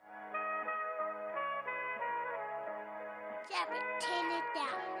Turn it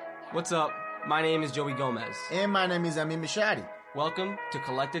down. What's up? My name is Joey Gomez. And my name is Amin Mishadi. Welcome to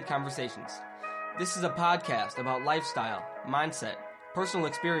Collected Conversations. This is a podcast about lifestyle, mindset, personal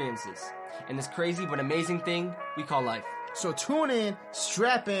experiences, and this crazy but amazing thing we call life. So tune in,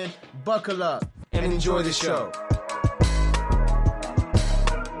 strap in, buckle up, And enjoy the show.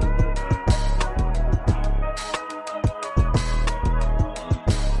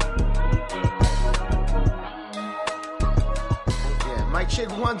 Mic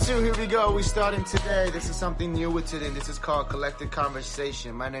check 1, 2, here we go. We're starting today. This is something new with today. This is called Collected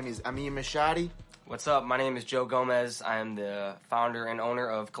Conversation. My name is Amin Mishadi. What's up? My name is Joe Gomez. I am the founder and owner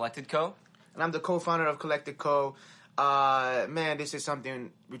of Collected Co. And I'm the co-founder of Collected Co. Man, this is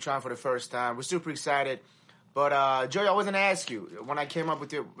something we're trying for the first time. We're super excited. But, Joey, I was going to ask you, when I came up with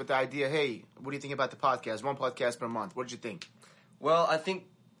the idea, hey, what do you think about the podcast? One podcast per month. What did you think? Well, I think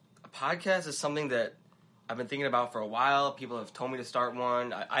a podcast is something that I've been thinking about for a while. People have told me to start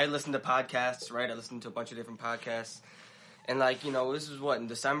one. I listen to podcasts, right? I listen to a bunch of different podcasts. And, this is in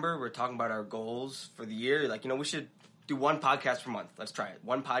December, we're talking about our goals for the year. We should do one podcast per month. Let's try it.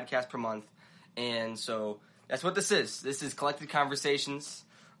 One podcast per month. And so that's what this is. This is Collected Conversations.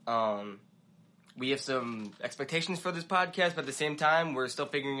 We have some expectations for this podcast, but at the same time, we're still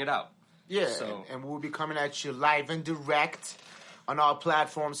figuring it out. Yeah, So- and we'll be coming at you live and direct on all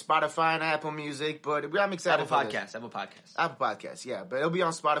platforms, Spotify and Apple Music. But I'm excited Apple for this. Podcasts. Apple Podcasts, yeah. But it'll be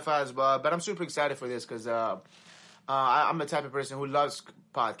on Spotify as well. But I'm super excited for this because I'm the type of person who loves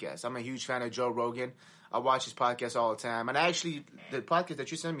podcasts. I'm a huge fan of Joe Rogan. I watch his podcast all the time. And actually, the podcast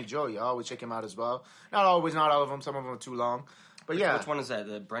that you sent me, Joey, I always check him out as well. Not always, not all of them. Some of them are too long. But yeah. Which one is that?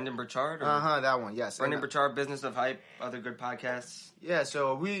 The Brendan Burchard? Or That one, yes. Brendan Burchard, Business of Hype, other good podcasts. Yeah,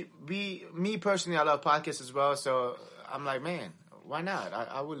 so me personally, I love podcasts as well. So I'm like, man, why not?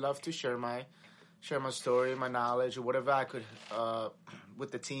 I would love to share my story, my knowledge, or whatever I could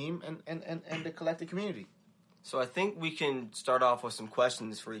with the team and the collective community. So I think we can start off with some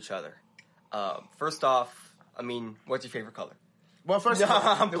questions for each other. First off, what's your favorite color? Well, first No, of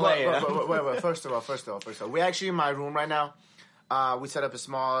all, I'm playing. Wait. First of all, we're actually in my room right now. We set up a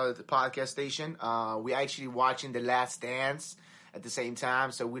small podcast station. We actually watching The Last Dance at the same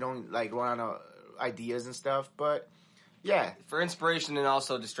time, so we don't run out of ideas and stuff. But yeah, For inspiration and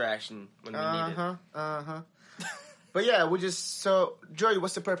also distraction when we need it. But yeah, so Joey,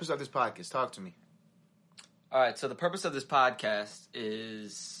 what's the purpose of this podcast? Talk to me. All right, so the purpose of this podcast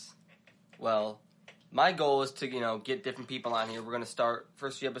is, my goal is to, get different people on here. We're going to start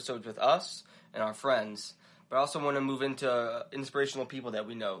first few episodes with us and our friends, but I also want to move into inspirational people that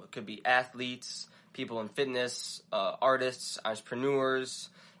we know. It could be athletes, people in fitness, artists, entrepreneurs,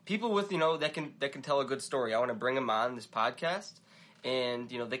 people with, that can tell a good story. I want to bring them on this podcast, and,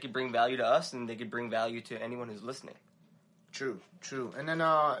 they could bring value to us, and they could bring value to anyone who's listening. True. And then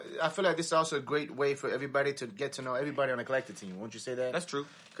I feel like this is also a great way for everybody to get to know everybody on the collective team. Won't you say that? That's true.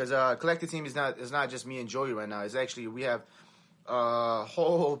 Because collective team is not just me and Joey right now. It's actually we have a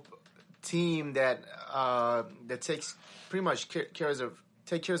whole team that takes pretty much cares of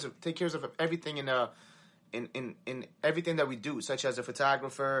everything in everything that we do, such as a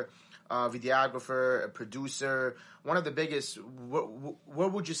photographer, videographer, a producer. One of the biggest. Where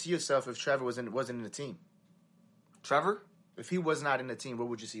would you see yourself if Trevor wasn't in the team? Trevor? If he was not in the team, where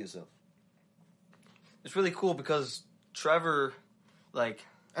would you see yourself? It's really cool because Trevor,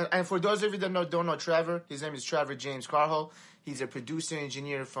 And for those of you that don't know Trevor, his name is Trevor James Carhall. He's a producer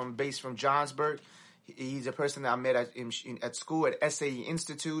engineer based from Johnsburg. He's a person that I met at school at SAE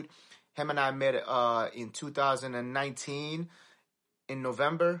Institute. Him and I met in 2019 in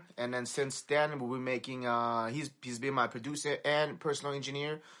November, and then since then we've been making. He's been my producer and personal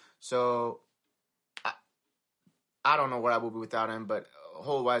engineer. So I don't know where I would be without him, but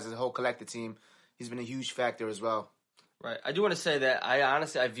whole-wise, as a whole collective team, he's been a huge factor as well. Right. I do want to say that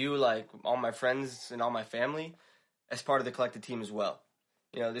I view all my friends and all my family as part of the collective team as well.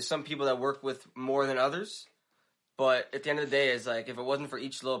 There's some people that work with more than others, but at the end of the day, it's if it wasn't for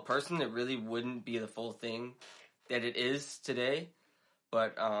each little person, it really wouldn't be the full thing that it is today.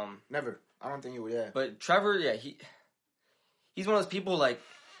 But Never. I don't think he would. Yeah. But Trevor, yeah, he's one of those people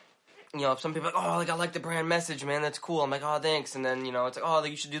if some people are I like the brand message, man, that's cool. I'm like, oh, thanks. And then, it's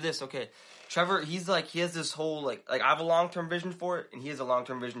you should do this. Okay. Trevor, he's he has this whole, I have a long-term vision for it, and he has a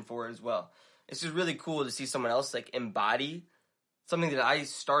long-term vision for it as well. It's just really cool to see someone else, embody something that I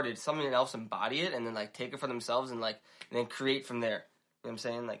started, someone else embody it, and then, take it for themselves and then create from there. You know what I'm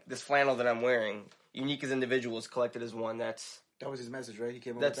saying? This flannel that I'm wearing, unique as individuals, collected as one, that was his message, right? He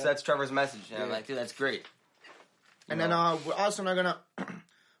came up with that? That's Trevor's message. And I'm like, dude, that's great. And then we're also not gonna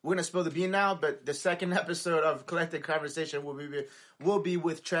we're gonna spill the bean now, but the second episode of Collected Conversation will be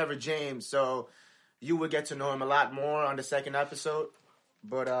with Trevor James, so you will get to know him a lot more on the second episode.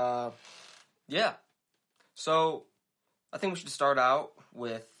 But yeah. So I think we should start out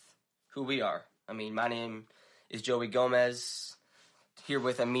with who we are. I mean, my name is Joey Gomez, here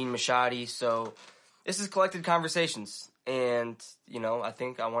with Amin Mashadi. So this is Collected Conversations, and I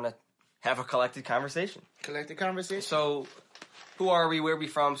think I want to have a collected conversation. Collected Conversation. So, who are we? Where are we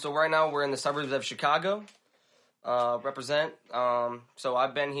from? So right now we're in the suburbs of Chicago. Represent. So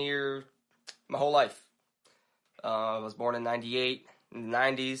I've been here my whole life. I was born in '98, in the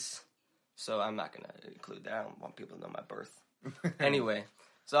 '90s. So I'm not gonna include that. I don't want people to know my birth. Anyway,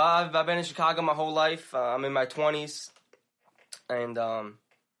 so I've been in Chicago my whole life. I'm in my 20s, and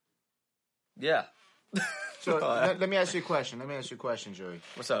yeah. So let me ask you a question. Joey.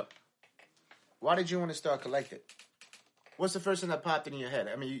 What's up? Why did you want to start Collected? What's the first thing that popped in your head?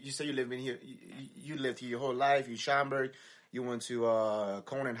 I mean, you say you live in here. You lived here your whole life. You Schaumburg. You went to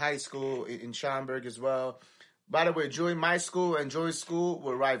Conan High School in Schaumburg as well. By the way, Joey, my school and Joey's school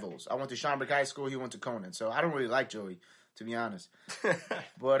were rivals. I went to Schaumburg High School. He went to Conan. So I don't really like Joey, to be honest.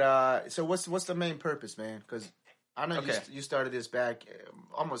 But so what's the main purpose, man? Because I know you started this back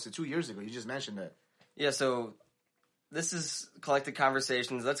almost 2 years ago. You just mentioned that. Yeah. So this is Collected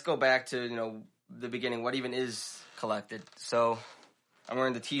Conversations. Let's go back to the beginning. What even is Collected? So I'm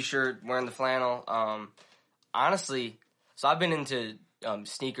wearing the T-shirt, wearing the flannel. Honestly, so I've been into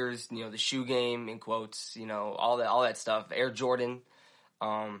sneakers, the shoe game in quotes, all that stuff, Air Jordan,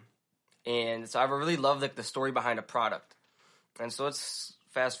 and so I really love the story behind a product. And so let's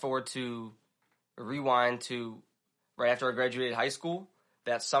fast forward to rewind to right after I graduated high school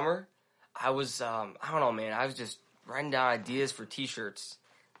that summer. I was I don't know, man. I was just writing down ideas for T-shirts,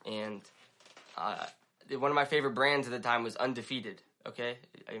 and one of my favorite brands at the time was Undefeated. Okay,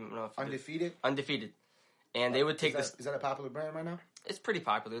 I don't know if Undefeated, and they would take this. Is that a popular brand right now? It's pretty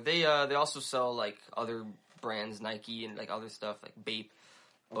popular. They also sell other brands, Nike and other stuff like Bape,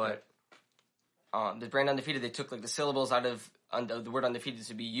 but the brand Undefeated, they took the syllables out of the word Undefeated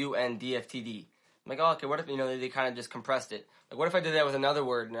to be UNDFTD. I'm like, oh, okay, what if they kind of just compressed it? What if I did that with another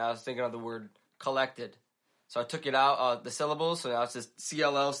word and I was thinking of the word collected? So I took it out the syllables, so now it's just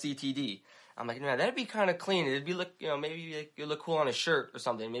CLLCTD. I'm like, that'd be kind of clean. It'd be maybe it'd look cool on a shirt or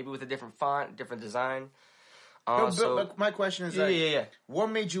something, maybe with a different font, different design. But my question is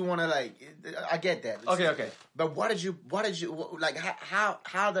what made you want to I get that. Okay. But what did you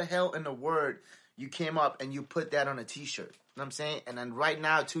how the hell in the word you came up and you put that on a T-shirt? You know what I'm saying? And then right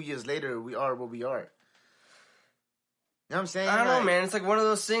now, 2 years later, we are what we are. You know what I'm saying? I don't know, man. It's one of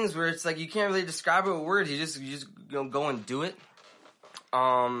those things where it's you can't really describe it with words. You just go and do it.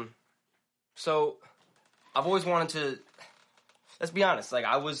 So I've always wanted to. Let's be honest.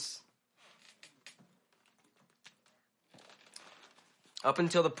 I was. Up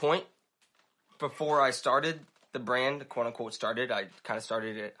until the point before I started the brand, quote unquote started, I kind of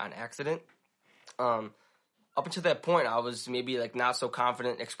started it on accident. Up until that point, I was maybe not so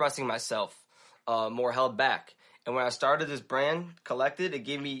confident expressing myself, more held back. And when I started this brand, Collected, it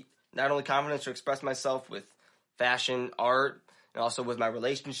gave me not only confidence to express myself with fashion, art, and also with my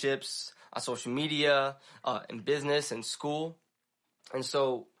relationships on social media, in business and school. And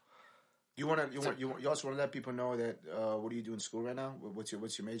so. You also want to let people know that what do you do in school right now? What's your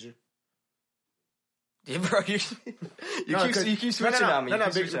major? Yeah, bro, you keep switching on me.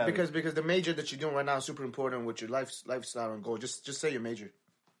 Because the major that you're doing right now is super important with your lifestyle and goal. Just say your major.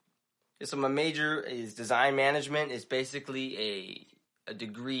 Yeah, so my major is design management. It's basically a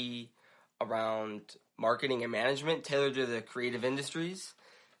degree around marketing and management tailored to the creative industries.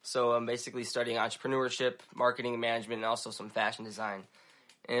 So I'm basically studying entrepreneurship, marketing and management, and also some fashion design.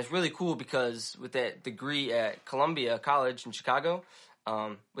 And it's really cool because with that degree at Columbia College in Chicago,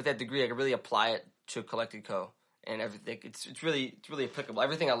 with that degree I could really apply it to Collected Co. And everything. It's really applicable.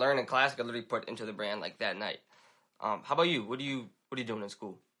 Everything I learned in class I could literally put into the brand that night. How about you? What are you doing in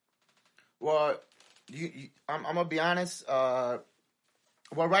school? Well, I'm gonna be honest.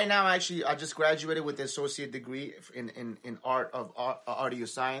 Right now actually I just graduated with the associate degree in audio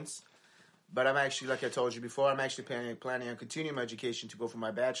science. But I'm actually, like I told you before, I'm actually planning on continuing my education to go for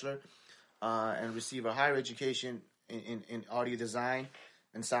my bachelor and receive a higher education in audio design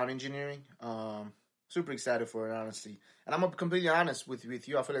and sound engineering. Super excited for it, honestly. And I'm completely honest with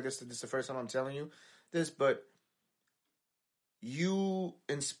you. I feel like this is the first time I'm telling you this, but you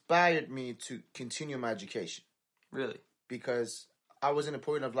inspired me to continue my education. Really? Because I was in a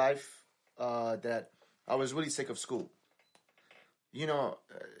point of life that I was really sick of school.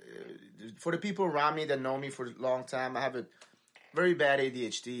 For the people around me that know me for a long time, I have very bad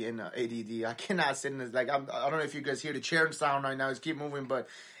ADHD and ADD. I cannot sit in this, like, I don't know if you guys hear the chair sound right now. It's keep moving, but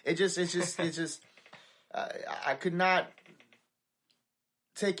it's just, I could not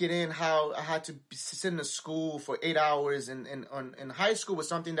take it in how I had to sit in a school for 8 hours. And in high school was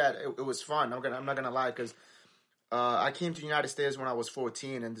something that it was fun. I'm not gonna lie, because I came to the United States when I was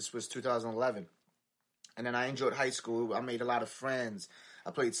 14, and this was 2011. And then I enjoyed high school. I made a lot of friends.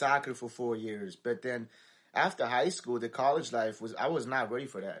 I played soccer for 4 years, but then after high school, the college life I was not ready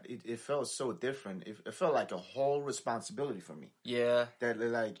for that. It felt so different. It felt like a whole responsibility for me. Yeah. That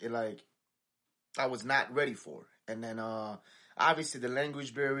I was not ready for. And then obviously the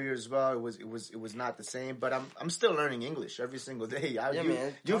language barrier as well. It was not the same. But I'm still learning English every single day.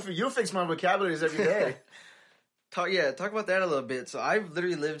 Man. You fix my vocabularies every day. Talk about that a little bit. So I've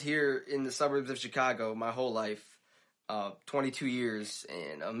literally lived here in the suburbs of Chicago my whole life, 22 years.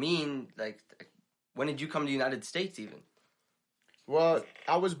 And Amin, like, when did you come to the United States even? Well,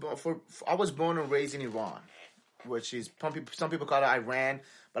 I was born and raised in Iran, which is some people call it Iran,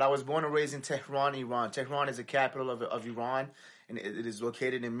 but I was born and raised in Tehran, Iran. Tehran is the capital of Iran, and it is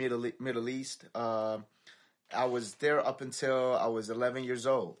located in Middle East. I was there up until I was 11 years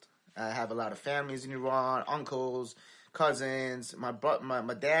old. I have a lot of families in Iran, uncles, cousins. My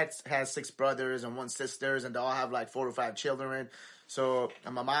dad has 6 brothers and 1 sister, and they all have like 4 or 5 children. So,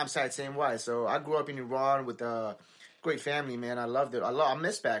 and my mom's side, same way. So, I grew up in Iran with a great family, man. I loved it. I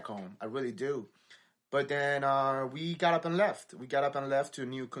miss back home. I really do. But then we got up and left. We got up and left to a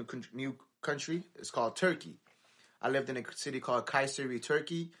new country. It's called Turkey. I lived in a city called Kayseri,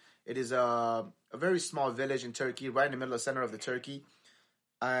 Turkey. It is a very small village in Turkey, right in the middle of the center of the Turkey.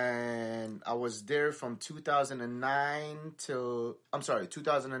 And I was there from 2009 until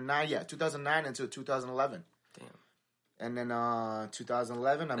 2009 until 2011. Damn. And then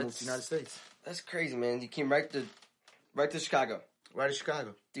 2011, I moved to the United States. That's crazy, man. You came right to Chicago. Right to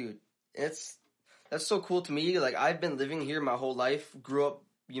Chicago. Dude, that's so cool to me. Like, I've been living here my whole life. Grew up,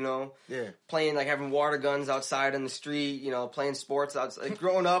 playing, like, having water guns outside in the street, playing sports outside. Like,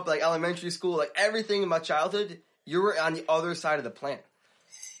 growing up, like, elementary school, like, everything in my childhood, you were on the other side of the planet.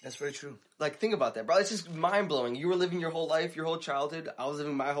 That's very true. Like, think about that, bro. It's just mind-blowing. You were living your whole life, your whole childhood. I was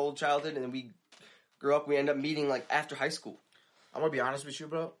living my whole childhood, and then we grew up. We ended up meeting, like, after high school. I'm going to be honest with you,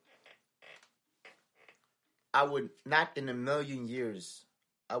 bro. I would not in a million years,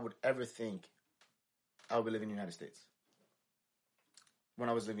 I would ever think I would live in the United States when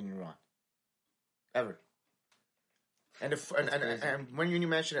I was living in Iran. Ever. And when you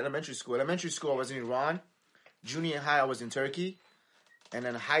mentioned elementary school I was in Iran. Junior high, I was in Turkey. And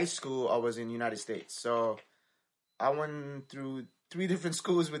then high school, I was in the United States. So I went through 3 different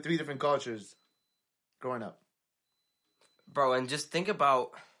schools with 3 different cultures growing up. Bro, and just think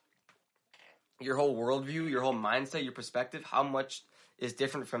about your whole worldview, your whole mindset, your perspective, how much is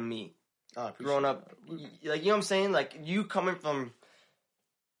different from me. Growing up, like, you know what I'm saying? Like, you coming from,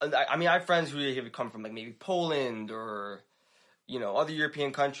 I mean, I have friends who have come from, like, maybe Poland or, other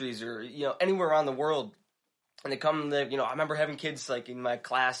European countries or, anywhere around the world. And they come, I remember having kids, like, in my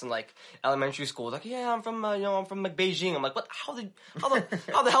class in, like, elementary school. Like, yeah, I'm from, like, Beijing. I'm like, what? How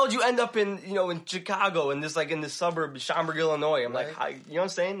the hell did you end up in, in Chicago, in this suburb, Schaumburg, Illinois? I'm like, how, you know what I'm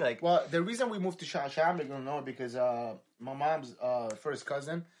saying? Like, well, the reason we moved to Schaumburg, Illinois, because my mom's first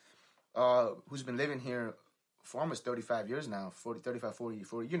cousin, who's been living here for almost 35 years now, 40,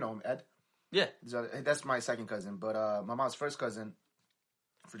 you know him, Ed? Yeah. That's my second cousin, but my mom's first cousin,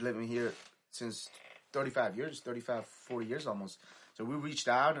 for living here since 35 years, 35, 40 years almost. So we reached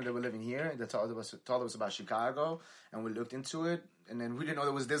out and they were living here and they told us about Chicago and we looked into it and then we didn't know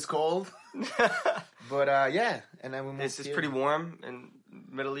it was this cold. But yeah, and then we moved It's pretty warm in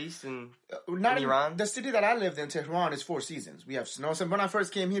Middle East and in Iran. The city that I lived in, Tehran, is 4 seasons. We have snow. So when I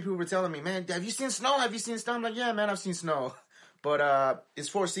first came here, people were telling me, man, have you seen snow? Have you seen snow? I'm like, yeah, man, I've seen snow. But it's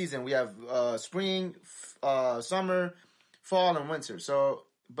 4 seasons. We have spring, summer, fall, and winter. So...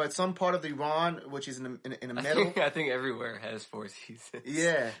 But some part of Iran, which is in the middle. I think everywhere has 4 seasons.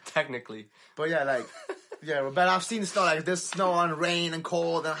 Yeah. Technically. But yeah, but I've seen snow, like there's snow and rain and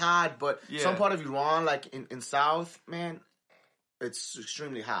cold and hot, but some part of Iran, like in South, man, it's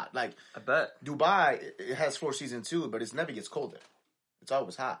extremely hot. Like, I bet. Dubai, it has 4 seasons too, but it never gets colder. It's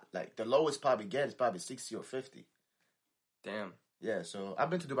always hot. Like, the lowest probably is probably 60 or 50. Damn. Yeah, so I've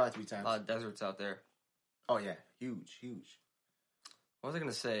been to Dubai 3 times. A lot of deserts out there. Oh yeah, huge. What was I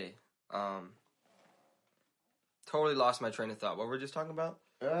going to say? Totally lost my train of thought. What were we just talking about?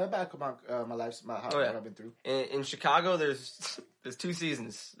 Back about my life, what I've been through. In Chicago, there's 2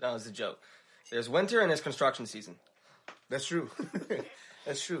 seasons. That was a joke. There's winter and there's construction season. That's true.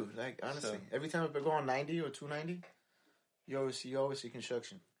 That's true. Like, honestly, every time we go on 90 or 290, You always see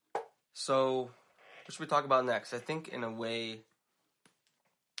construction. So, what should we talk about next? I think in a way.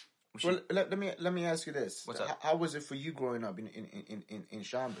 Well, let me ask you this: What's up? How was it for you growing up in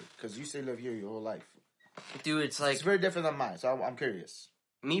Schaumburg? Because you say live here your whole life. Dude, it's like It's very different than mine, so I'm curious.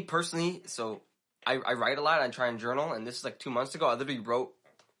 me personally. So I write a lot. I try and journal, and this is like 2 months ago. I literally wrote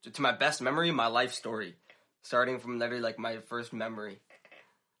to my best memory my life story, starting from literally like my first memory.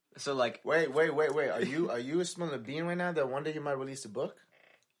 So like, Wait. Are you smelling a bean right now that one day you might release a book?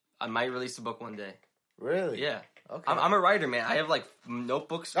 I might release a book one day. Really? Yeah. Okay. I'm a writer, man. I have like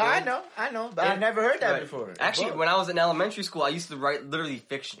notebooks. Oh, filled. I know, but I've never heard that Right. before. Actually, Book. when I was in elementary school, I used to write literally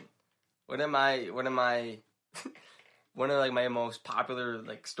fiction. One of my one of like my most popular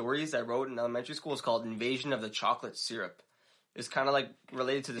like stories I wrote in elementary school is called "Invasion of the Chocolate Syrup." It's kind of like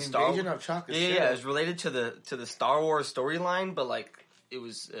related to the Invasion of Chocolate Yeah, Syrup. it's related to the Star Wars storyline, but like it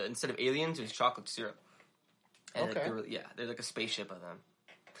was instead of aliens, it was chocolate syrup. And like, Okay. there's like a spaceship of them.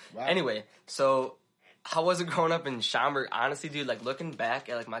 Wow. Anyway, so how was it growing up in Schaumburg? Honestly, dude, like looking back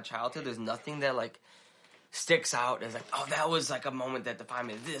at like my childhood, there's nothing that like sticks out as like, oh, that was like a moment that defined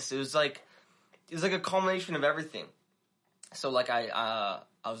me. It was like a culmination of everything. So like I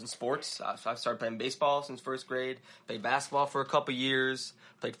was in sports. I started playing baseball since first grade. Played basketball for a couple years.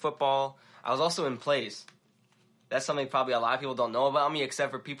 Played football. I was also in plays. That's something probably a lot of people don't know about me,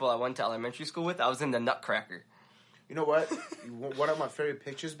 except for people I went to elementary school with. I was in the Nutcracker. You know what? One of my favorite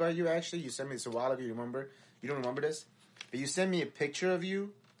pictures by you, actually, you sent me this a while ago. You remember? You don't remember this? But you sent me a picture of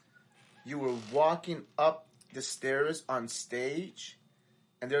you. You were walking up the stairs on stage,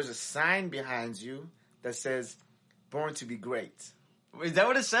 and there's a sign behind you that says, "Born to be great." Is that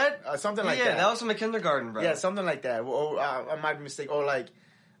what it said? Something like that. Yeah, that was from the kindergarten, bro. Yeah, something like that. Or I might be mistaken. Or like,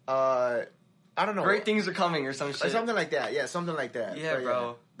 I don't know. Great things are coming or some shit. Or something like that. Yeah, something like that. Yeah,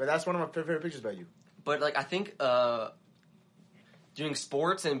 bro. But that's one of my favorite pictures by you. But like I think doing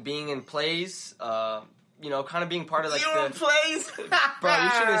sports and being in plays, kind of being part of like plays, bro, you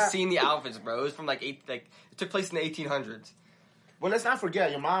should have seen the outfits, bro. It was from like it took place in the 1800s. Well, let's not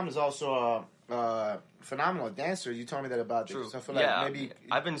forget your mom is also a phenomenal dancer. You told me that about True. this. So I feel like maybe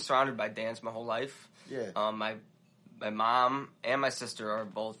I've been surrounded by dance my whole life. Yeah. My mom and my sister are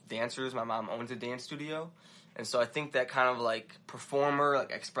both dancers. My mom owns a dance studio, and so I think that kind of like performer, like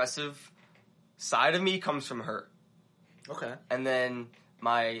expressive side of me comes from her. Okay. And then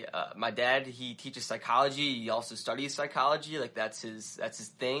my dad, he teaches psychology. He also studies psychology. Like that's his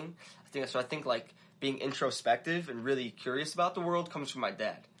thing. I think like being introspective and really curious about the world comes from my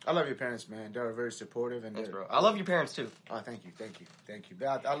dad. I love your parents, man. They're very supportive and Thanks, bro. I love your parents too. Oh, thank you.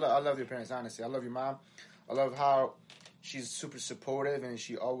 But I love your parents, honestly. I love your mom. I love how she's super supportive and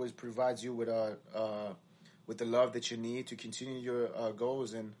she always provides you with the love that you need to continue your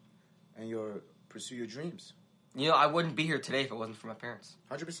goals and pursue your dreams. I wouldn't be here today if it wasn't for my parents.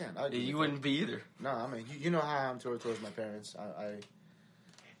 100%. You wouldn't be either. No, I mean, you know how I'm towards my parents.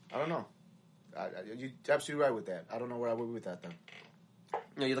 I don't know. You're absolutely right with that. I don't know where I would be without them.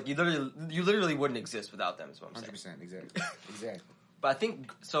 You literally wouldn't exist without them. Is what I'm saying. 100%, exactly. But I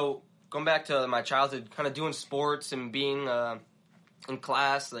think so. Going back to my childhood, kind of doing sports and being in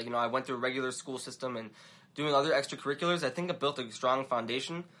class, like I went through a regular school system and doing other extracurriculars. I think it built a strong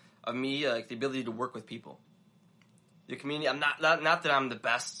foundation of me, like the ability to work with people. The community. I'm not that I'm the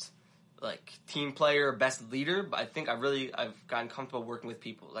best like team player, or best leader, but I think I've gotten comfortable working with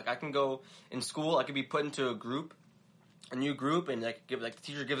people. Like I can go in school, I could be put into a new group, and the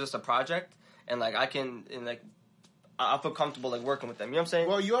teacher gives us a project, and like I feel comfortable like working with them. You know what I'm saying?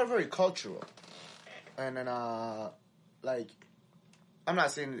 Well, you are very cultural, and then I'm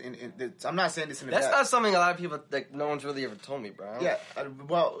not saying I'm not saying this in a That's bad. not something a lot of people like. No one's really ever told me, bro. Yeah.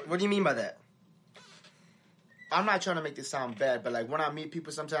 Well, What do you mean by that? I'm not trying to make this sound bad, but like when I meet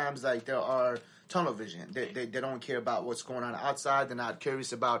people, sometimes like there are tunnel vision. They don't care about what's going on outside. They're not curious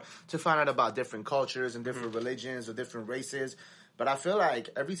to find out about different cultures and different religions or different races. But I feel like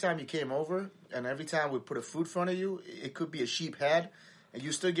every time you came over and every time we put a food in front of you, it could be a sheep head, and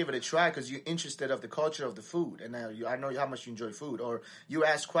you still give it a try because you're interested of the culture of the food. And I know how much you enjoy food. Or you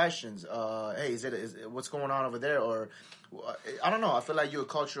ask questions. Hey, is what's going on over there? Or I don't know. I feel like you're a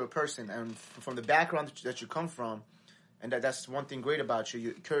cultural person, and from the background that you come from, and that's one thing great about you.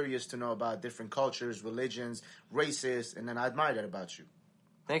 You're curious to know about different cultures, religions, races, and then I admire that about you.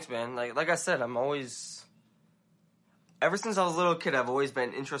 Thanks, man. Like I said, I'm always. Ever since I was a little kid, I've always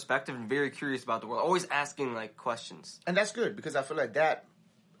been introspective and very curious about the world. Always asking like questions. And that's good because I feel like that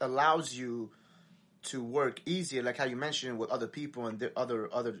allows you to work easier, like how you mentioned with other people and the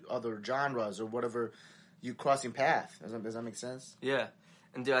other genres or whatever you crossing path. Does that make sense? Yeah,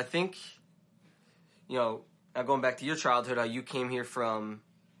 and dude, I think Now going back to your childhood, how you came here from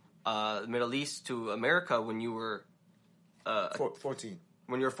the Middle East to America when you were 14.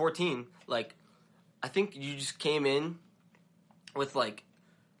 when you were 14. Like, I think you just came in with like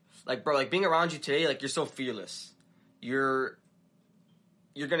bro, like being around you today, like you're so fearless. You're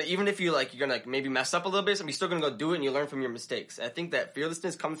gonna, even if you're gonna like maybe mess up a little bit, you're still gonna go do it and you learn from your mistakes. And I think that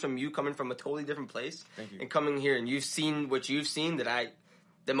fearlessness comes from you coming from a totally different place. Thank you. And coming here and you've seen what you've seen that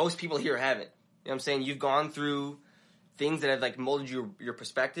most people here haven't. You know what I'm saying? You've gone through things that have like molded your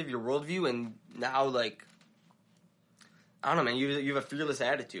perspective, your worldview, and now like I don't know, man. You have a fearless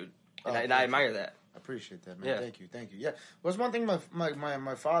attitude, and I admire that. I appreciate that, man. Yeah. Thank you. Yeah, well, it's one thing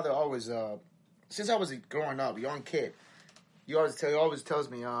my father always, since I was growing up, young kid, he always tells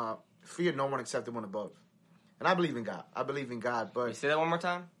me, fear no one except the one above. And I believe in God. Can But you say that one more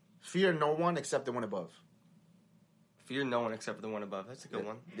time? fear no one except the one above. Fear no one except for the one above. That's a good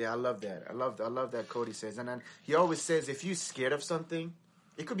one. Yeah, I love that. I love that Cody says. And then he always says, if you're scared of something,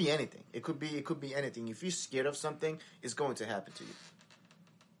 it could be anything. It could be anything. If you're scared of something, it's going to happen to you.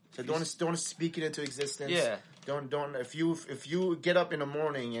 So don't speak it into existence. Yeah. Don't if you get up in the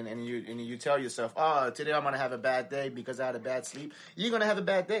morning and you tell yourself, today I'm gonna have a bad day because I had a bad sleep, you're gonna have a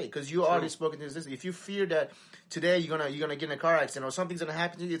bad day because you already spoken to existence. If you fear that today you're gonna get in a car accident or something's gonna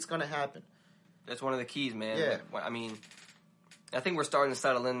happen to you, it's gonna happen. That's one of the keys, man. Yeah. Like, I mean, I think we're starting to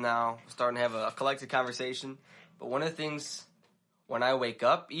settle in now. We're starting to have a collective conversation. But one of the things when I wake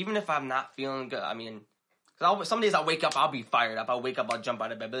up, even if I'm not feeling good, I mean, some days I'll wake up, I'll be fired up. I'll wake up, I'll jump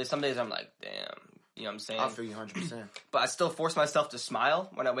out of bed. But some days I'm like, damn, you know what I'm saying? I feel you 100%. But I still force myself to smile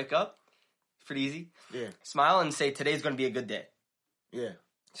when I wake up. It's pretty easy. Yeah. Smile and say, today's going to be a good day. Yeah.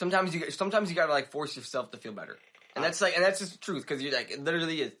 Sometimes you got to like force yourself to feel better. And that's just the truth. Because you're like,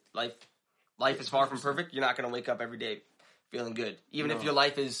 literally, life is far from perfect. You're not going to wake up every day feeling good. Even if your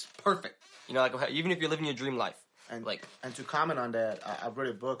life is perfect. You know, like even if you're living your dream life. And to comment on that, I read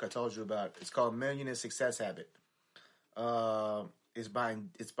a book I told you about. It's called Millionaire Success Habit. It's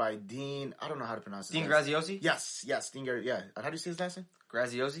by Dean. I don't know how to pronounce it. Dean Graziosi? Yes, Dean. Yeah. How do you say his last name?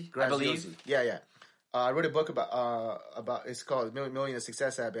 Graziosi? I believe. Yeah. I read a book about. It's called Millionaire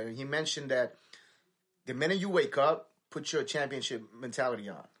Success Habit, and he mentioned that the minute you wake up, put your championship mentality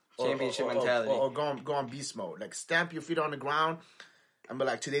on. Mentality. Or go on beast mode. Like stamp your feet on the ground. And be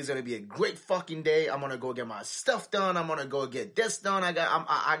like, today's gonna be a great fucking day. I'm gonna go get my stuff done. I'm gonna go get this done. I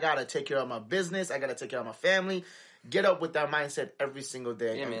gotta take care of my business. I gotta take care of my family. Get up with that mindset every single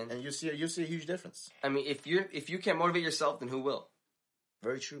day. Yeah, man. And you see a huge difference. I mean, if you can't motivate yourself, then who will?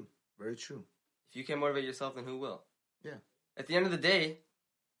 Very true. Very true. If you can't motivate yourself, then who will? Yeah. At the end of the day,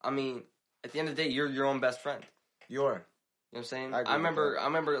 you're your own best friend. You are. You know what I'm saying? I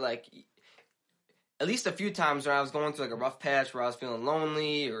remember like at least a few times where I was going through like a rough patch where I was feeling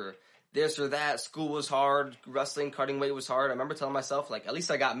lonely or this or that. School was hard. Wrestling, cutting weight was hard. I remember telling myself, like, at least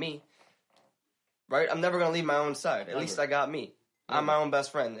I got me. Right? I'm never going to leave my own side. At least I got me. I'm my own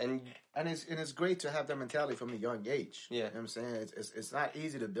best friend. And it's great to have that mentality from a young age. Yeah. You know what I'm saying? It's not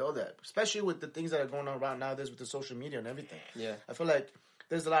easy to build that, especially with the things that are going on around nowadays with the social media and everything. Yeah. I feel like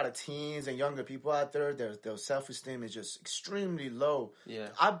there's a lot of teens and younger people out there. Their self-esteem is just extremely low. Yeah.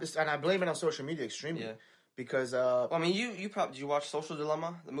 And I blame it on social media extremely. Yeah. Because well, I mean, you probably, did you watch Social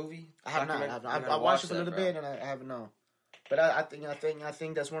Dilemma, the movie? I have not. I watched it a little bit and I haven't known. But I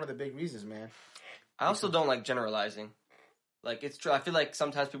think that's one of the big reasons, man. I also don't like generalizing. Like, it's true. I feel like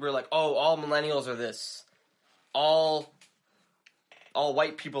sometimes people are like, oh, all millennials are this. All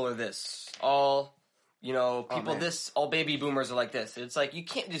white people are this. All, people this. All baby boomers are like this. It's like, you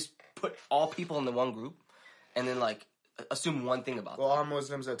can't just put all people into one group and then, like, assume one thing about them. Well, all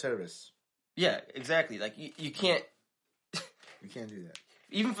Muslims are terrorists. Yeah, exactly. Like, you can't... You can't do that.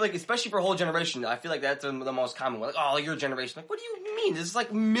 Even for, like, especially for a whole generation, I feel like that's the most common one. Like, oh, your generation. Like, what do you mean? There's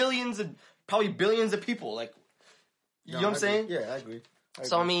like millions of, probably billions of people. Like, you know what I'm saying? Yeah, I agree.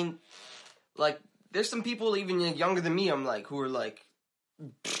 So, I mean, like, there's some people even younger than me, I'm like, who are like,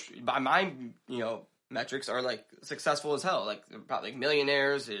 by my, metrics, are like successful as hell. Like, they're probably like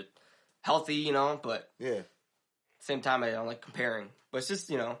millionaires, they're healthy, but yeah. at the same time, I don't like comparing. But it's just,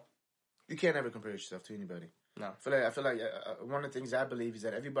 You can't ever compare yourself to anybody. No. I feel like one of the things I believe is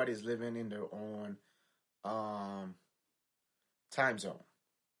that everybody is living in their own time zone.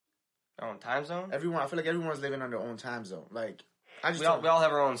 Their own time zone? I feel like everyone's living on their own time zone. Like, we all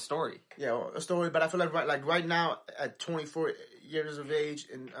have our own story. Yeah, a story. But I feel like right now at 24 years of age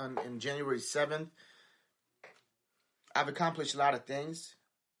in January 7th, I've accomplished a lot of things.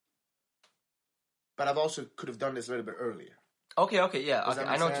 But I've also could have done this a little bit earlier. Okay, yeah. Okay,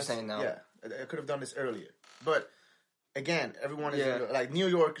 I know what you're saying now. Yeah, I could have done this earlier. But again, everyone is Yeah. like New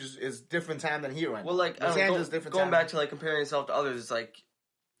York is different time than here right Well, now. like Los Angeles different going time. back to like comparing yourself to others, it's like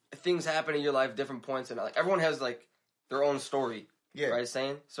things happen in your life, different points, and like everyone has like their own story. Yeah. Right,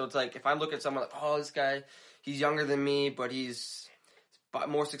 saying so. It's like if I look at someone like, oh, this guy, he's younger than me, but he's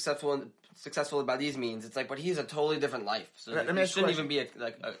more successful by these means. It's like, but he's a totally different life. So Let me it ask you a shouldn't even be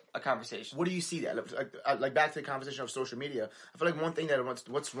a conversation. What do you see that? Like back to the conversation of social media. I feel like one thing that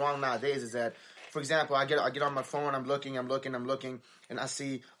what's wrong nowadays is that, for example, I get on my phone, I'm looking, and I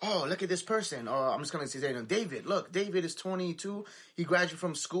see, oh, look at this person. Or I'm just gonna say, David. Look, David is 22. He graduated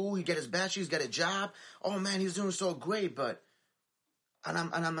from school. He got his bachelor's. Got a job. Oh man, he's doing so great. But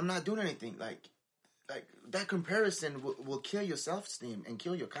I'm not doing anything. Like that comparison will kill your self-esteem and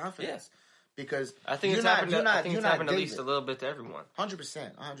kill your confidence. Yeah. Because I think it's happened. I think it's happened at least a little bit to everyone.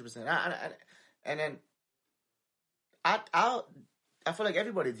 100%. And then I feel like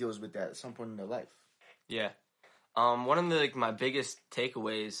everybody deals with that at some point in their life. Yeah. One of the my biggest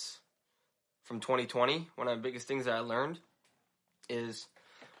takeaways from 2020, one of the biggest things that I learned is,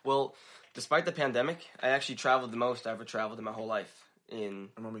 well, despite the pandemic, I actually traveled the most I ever traveled in my whole life in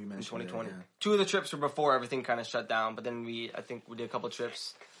 2020. That, yeah. 2 of the trips were before everything kind of shut down, but then I think we did a couple of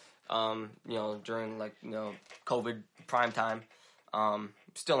trips, during COVID prime time.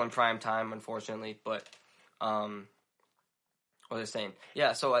 Still in prime time, unfortunately, but what was I saying?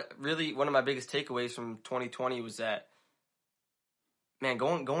 Yeah, so really one of my biggest takeaways from 2020 was that, man,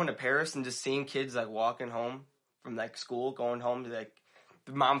 going to Paris and just seeing kids like walking home from like school, going home to like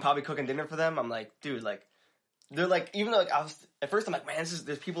the mom probably cooking dinner for them. I'm like, dude, like they're like, even though like at first I'm like, man,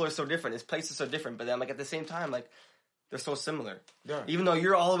 these people are so different. This place is so different. But then I'm like, at the same time, like they're so similar. Yeah. Even though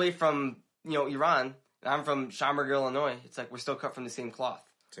you're all the way from Iran and I'm from Schaumburg, Illinois, it's like we're still cut from the same cloth.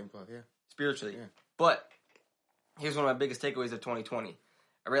 Same cloth, yeah. Spiritually. Yeah. But here's one of my biggest takeaways of 2020.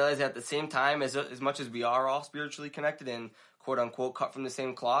 I realized that at the same time, as much as we are all spiritually connected and quote unquote cut from the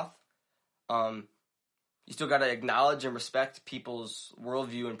same cloth, you still got to acknowledge and respect people's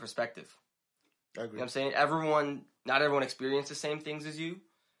worldview and perspective. I agree. You know what I'm saying? Not everyone experiences the same things as you,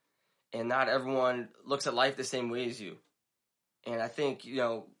 and not everyone looks at life the same way as you. And I think,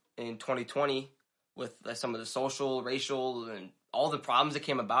 in 2020, with some of the social, racial, and all the problems that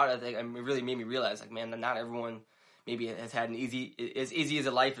came about, I think it really made me realize, like, man, not everyone maybe has had as easy as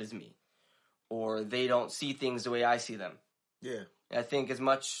a life as me, or they don't see things the way I see them. Yeah. And I think as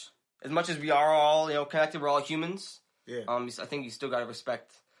much as we are all connected, we're all humans. Yeah. I think you still got to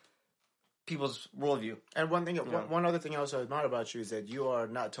respect people's worldview. And one other thing I also admire about you is that you are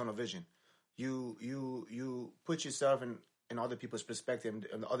not tunnel vision. You put yourself in other people's perspective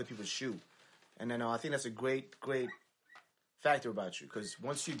and other people's shoe, and then I think that's a great factor about you, because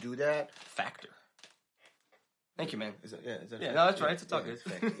once you do that, Factor. Thank you, man. is that Yeah, no, that's right. It's all good.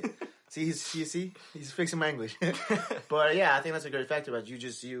 Yeah. See, he's fixing my English. But yeah, I think that's a great factor about you.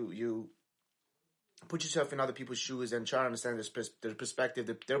 Just you put yourself in other people's shoes and try to understand their perspective,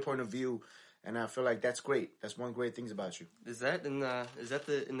 their point of view, and I feel like that's great. That's one great things about you. Is that in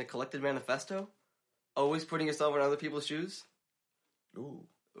the Collected Manifesto? Always putting yourself in other people's shoes? Ooh,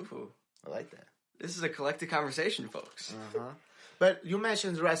 I like that. This is a collected conversation, folks. But you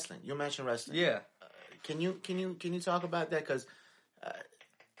mentioned wrestling. Yeah. Can you talk about that? Because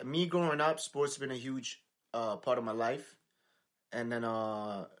me growing up, sports has been a huge part of my life, and then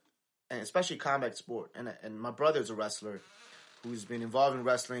and especially combat sport. And my brother's a wrestler who's been involved in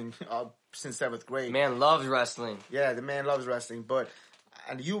wrestling since 7th grade. Man loves wrestling. Yeah, the man loves wrestling.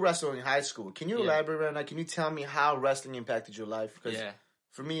 And you wrestled in high school. Can you elaborate on that? Can you tell me how wrestling impacted your life? Because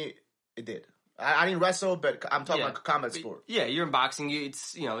for me, it did. I didn't wrestle, but I'm talking about combat sport. Yeah, you're in boxing.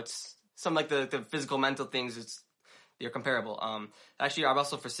 It's some like the physical, mental things. They're comparable. Actually, I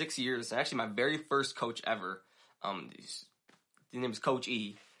wrestled for 6 years. Actually, my very first coach ever. His name was Coach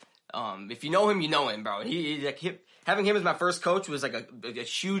E. If you know him, you know him, bro. Having him as my first coach was like a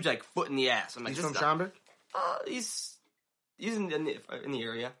huge like foot in the ass. I'm like, he's from Schaumburg? He's in the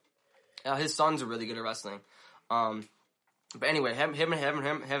area. His sons are really good at wrestling. But anyway, having him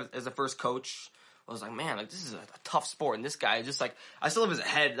as the first coach, I was like, man, like this is a tough sport, and this guy just like I still have his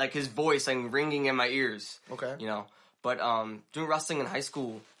head, like his voice, like ringing in my ears. Okay, But doing wrestling in high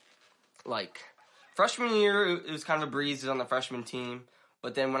school, like freshman year, it was kind of a breeze. It was on the freshman team.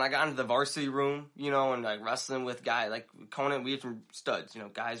 But then when I got into the varsity room, and like wrestling with guys like Conan, we had some studs,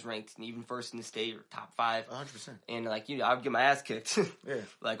 guys ranked even first in the state or top 5. 100%. And like I would get my ass kicked,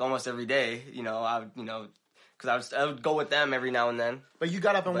 like almost every day. Because I would go with them every now and then. But you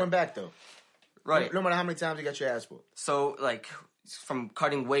got up and went back though, right? No matter how many times you got your ass whooped. So like from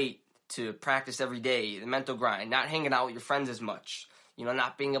cutting weight to practice every day, the mental grind, not hanging out with your friends as much,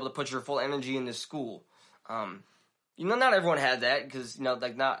 not being able to put your full energy into school. not everyone had that because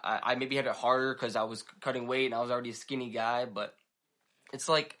I maybe had it harder because I was cutting weight and I was already a skinny guy. But it's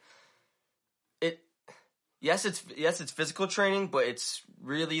like it. Yes, it's physical training, but it's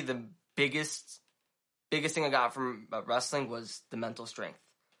really the biggest thing I got from wrestling was the mental strength.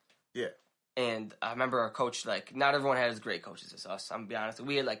 Yeah. And I remember our coach, like, not everyone had as great coaches as us. I'm gonna be honest.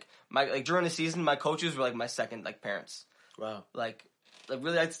 We had during the season, my coaches were like my second parents. Wow. Like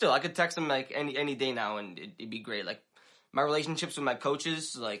really, I could text them like any day now, and it'd be great. Like my relationships with my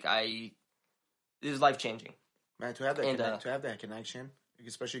coaches, it was life changing. Man, to have that connection,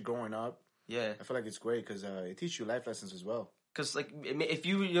 especially growing up, yeah, I feel like it's great because it teaches you life lessons as well. Because if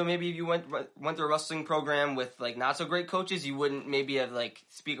maybe if you went through a wrestling program with not so great coaches, you wouldn't maybe have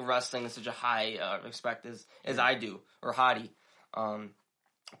speak of wrestling in such a high respect as I do or Hadi.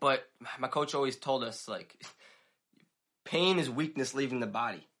 But my coach always told us pain is weakness leaving the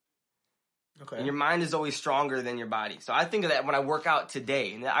body. Okay. And your mind is always stronger than your body. So I think of that when I work out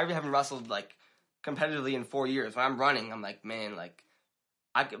today, and I haven't wrestled competitively in 4 years. When I'm running, I'm like, man,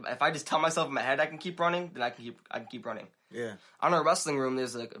 if I just tell myself in my head I can keep running, then I can keep running. Yeah. On our wrestling room,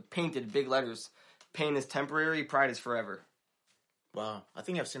 there's painted big letters. Pain is temporary, pride is forever. Wow. I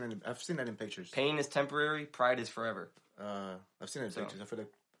think I've seen that in pictures. Pain is temporary, pride is forever. I've seen it in pictures. I feel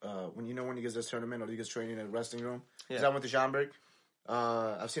like when you guys does tournament or you guys training in a wrestling room. Because Yeah. I went to Schaumburg.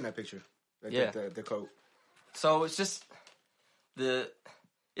 I've seen that picture. The coat. So it's just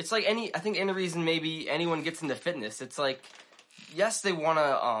it's like I think any reason maybe anyone gets into fitness, it's like, yes, they want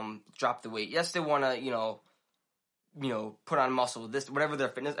to drop the weight. Yes, they want to, put on muscle, whatever their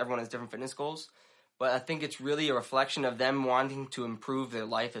fitness, everyone has different fitness goals. But I think it's really a reflection of them wanting to improve their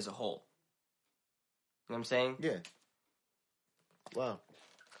life as a whole. You know what I'm saying? Yeah. Wow.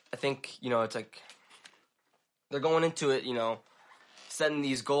 I think, it's like they're going into it, setting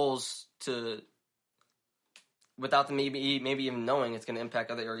these goals without them maybe even knowing it's going to impact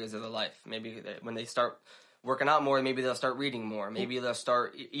other areas of their life. Maybe when they start working out more, maybe they'll start reading more. Maybe they'll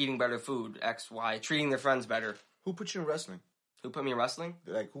start eating better food, X, Y, treating their friends better. Who put you in wrestling? Who put me in wrestling?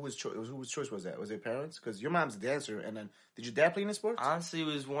 Whose choice was that? Was it parents? Because your mom's a dancer, and then did your dad play in sports? Honestly, it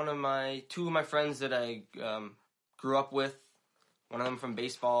was two of my friends that I grew up with. One of them from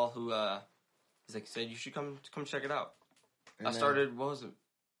baseball who said you should come check it out. And I started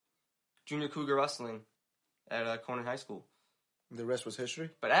Junior Cougar Wrestling at Conan High School. The rest was history?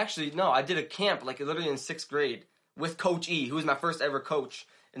 But actually, no, I did a camp literally in 6th grade with Coach E, who was my first ever coach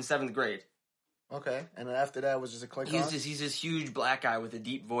in 7th grade. Okay, and then after that was just a click. He's this huge black guy with a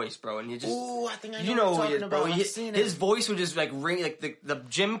deep voice, bro, and he just. Ooh, I think I know what you're talking about. His voice would just ring the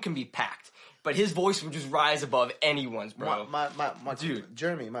gym can be packed, but his voice would just rise above anyone's, bro. My dude,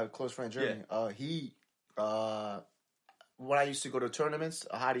 Jeremy, my close friend Jeremy. Yeah. When I used to go to tournaments,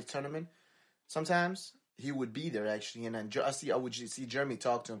 a Hadi tournament, sometimes he would be there actually, and then I would see Jeremy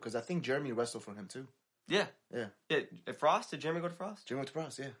talk to him because I think Jeremy wrestled for him too. Yeah. At Frost, did Jeremy go to Frost? Jeremy went to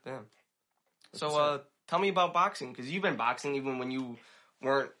Frost, yeah. Damn. So, tell me about boxing, because you've been boxing even when you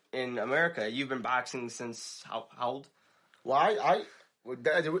weren't in America. You've been boxing since how old? Well,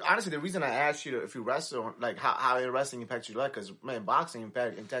 honestly, the reason I asked you if you wrestle, how wrestling impacts your life, because, man, boxing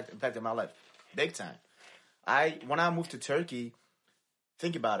impacted my life big time. When I moved to Turkey,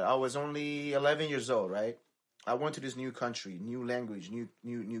 think about it, I was only 11 years old, right? I went to this new country, new language,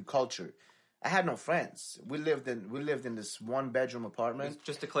 new culture. I had no friends. We lived in this 1-bedroom apartment.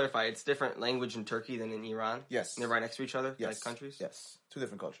 Just to clarify, it's different language in Turkey than in Iran? Yes. And they're right next to each other? Yes. Like countries? Yes. 2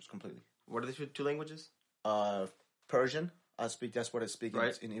 different cultures, completely. What are the two languages? Persian. That's what I speak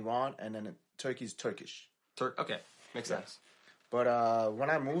in Iran. And then Turkey's Turkish. Okay. Makes sense. But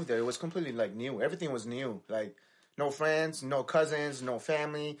when I moved there, it was completely new. Everything was new. No friends, no cousins, no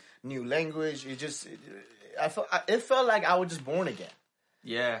family, new language. It felt like I was just born again.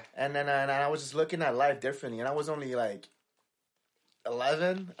 Yeah. And then I was just looking at life differently. And I was only 11.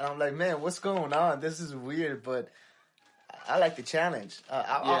 And I'm like, man, what's going on? This is weird, but I like the challenge.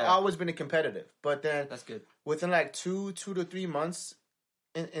 I've always been a competitive. But then that's good. Within 2 to 3 months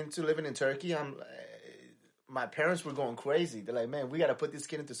into living in Turkey, my parents were going crazy. They're like, man, we got to put this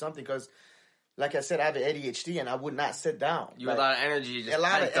kid into something because, like I said, I have an ADHD and I would not sit down. You had a lot of energy.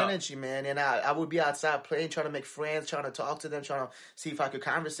 Energy, man. And I would be outside playing, trying to make friends, trying to talk to them, trying to see if I could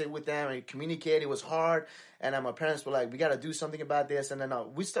conversate with them and communicate. It was hard. And then my parents were like, we got to do something about this. And then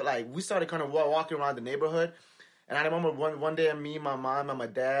we started kind of walking around the neighborhood. And I remember one day, me, my mom, and my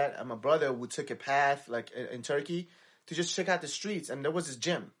dad, and my brother, we took a path in Turkey to just check out the streets. And there was this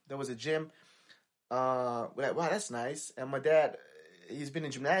gym. We're like, wow, that's nice. And my dad, he's been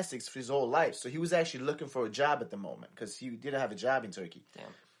in gymnastics for his whole life. So he was actually looking for a job at the moment because he didn't have a job in Turkey. Damn.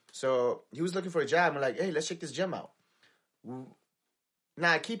 So he was looking for a job. I'm like, hey, let's check this gym out.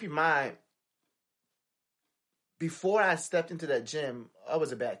 Now, keep in mind, before I stepped into that gym, I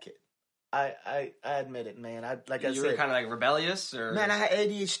was a bad kid. I admit it, man. You were kind of like rebellious, or man, I had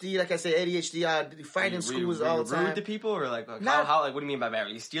ADHD. Like I said, ADHD. I fight in schools all the time. Rude to people, or like how like what do you mean by that? Are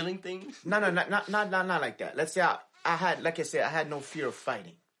you stealing things? No, not like that. Let's say I had, like I said, I had no fear of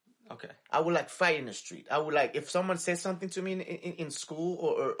fighting. Okay. I would like fight in the street. I would like if someone said something to me in school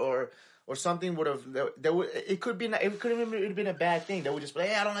or something would have it could have been a bad thing. They would just be like,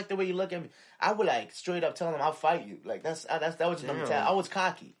 hey, I don't like the way you look at me. I would like straight up tell them I'll fight you. Like that was the mentality. I was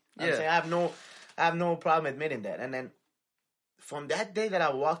cocky. Yeah. I'm saying I have no problem admitting that. And then from that day that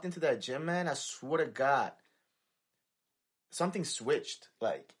I walked into that gym, man, I swear to God, something switched.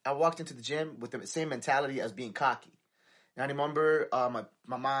 Like I walked into the gym with the same mentality as being cocky. And I remember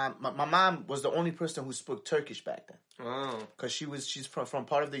my mom was the only person who spoke Turkish back then. Oh, because she's from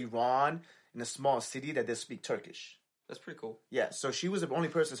part of the Iran in a small city that they speak Turkish. That's pretty cool. Yeah, so she was the only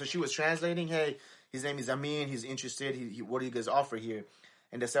person. So she was translating. Hey, his name is Amin. He's interested. What do you guys offer here?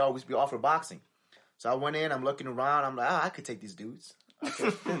 And they said, oh, we offer boxing. So I went in. I'm looking around. I'm like, I could take these dudes.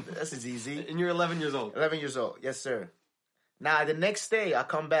 Okay, this is easy. And you're 11 years old. 11 years old. Yes, sir. Now, the next day, I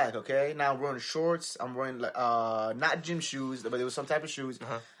come back, okay? Now, I'm wearing shorts. I'm wearing, not gym shoes, but there was some type of shoes.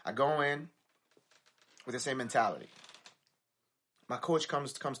 Uh-huh. I go in with the same mentality. My coach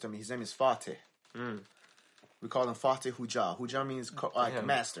comes to me. His name is Fateh. We call him Fateh Huja. Huja means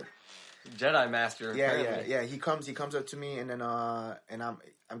master. Jedi master. Yeah. He comes up to me, and then and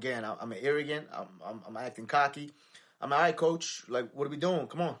I'm arrogant. I'm acting cocky. I'm like, all right, coach. Like, what are we doing?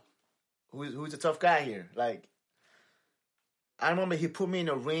 Come on. Who's the tough guy here? Like, I remember he put me in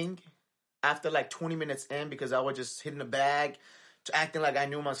a ring after like 20 minutes in because I was just hitting the bag, acting like I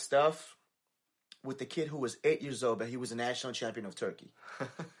knew my stuff with the kid who was 8 years old, but he was a national champion of Turkey.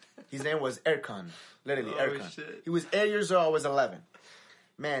 His name was Erkan. Literally, Erkan. Shit. He was 8 years old, I was 11.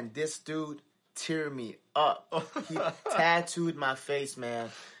 Man, this dude teared me up. He tattooed my face, man.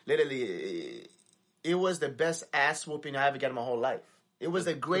 Literally, it was the best ass whooping I ever got in my whole life. It was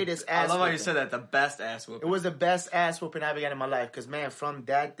the greatest ass whooping. I love how you said that, the best ass whooping. It was the best ass whooping I ever got in my life. Because, man, from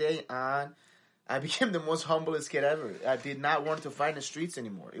that day on, I became the most humblest kid ever. I did not want to fight in the streets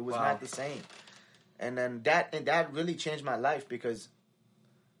anymore. It was not the same. And then that really changed my life because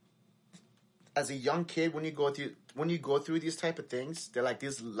as a young kid, when you go through these type of things, they're like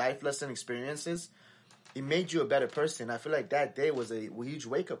these life lesson experiences. It made you a better person. I feel like that day was a huge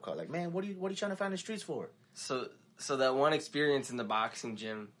wake up call. Like, man, what are you trying to find in the streets for? So that one experience in the boxing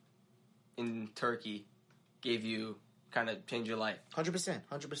gym in Turkey gave you kind of changed your life. 100%.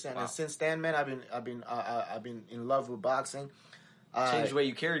 Wow. And since then, man, I've been in love with boxing. Changed the way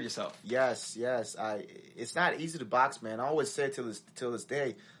you carried yourself. Yes. It's not easy to box, man. I always say till this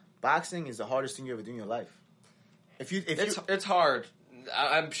day, boxing is the hardest thing you ever do in your life. It's hard.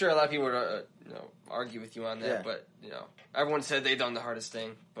 I'm sure a lot of people would argue with you on that, but everyone said they've done the hardest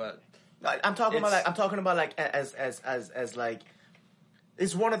thing, but. I'm talking about like as like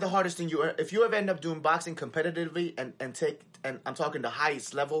it's one of the hardest things if you ever end up doing boxing competitively and I'm talking the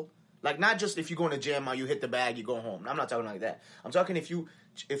highest level, like not just if you go in the gym or you hit the bag you go home. I'm not talking like that. I'm talking if you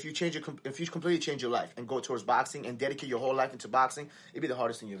completely change your life and go towards boxing and dedicate your whole life into boxing, it'd be the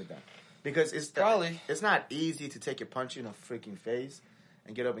hardest thing you ever done because it's not easy to take a punch in a freaking face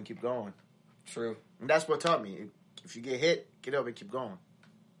and get up and keep going. True, and that's what taught me. If you get hit, get up and keep going.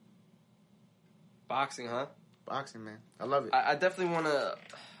 Boxing, huh? Boxing, man. I love it. I definitely want to.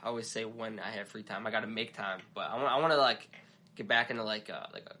 I always say when I have free time, I got to make time. But I want to like get back into like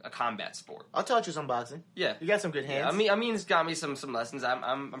a combat sport. I'll teach you some boxing. Yeah, you got some good hands. Yeah, I mean, it's got me some lessons.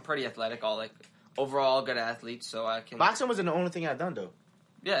 I'm pretty athletic. All like overall good athlete, so I can. Boxing wasn't the only thing I done though.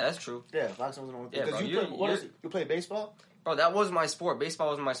 Yeah, that's true. Yeah, boxing was the only thing. Yeah, bro, you play baseball? Bro, that was my sport. Baseball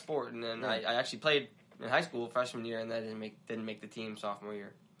was my sport, and then I actually played in high school freshman year, and that didn't make the team sophomore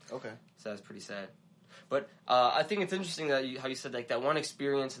year. Okay, so that's pretty sad. But I think it's interesting that how you said like that one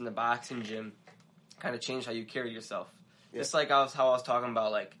experience in the boxing gym kind of changed how you carry yourself. Yeah. Just like how I was talking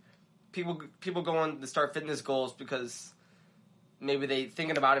about, like people go on to start fitness goals because maybe they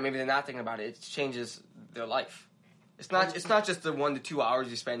thinking about it, maybe they're not thinking about it. It changes their life. It's not just the 1 to 2 hours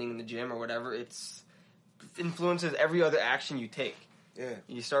you're spending in the gym or whatever. It influences every other action you take. Yeah,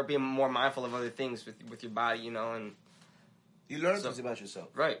 you start being more mindful of other things with your body, and. You learn things about yourself,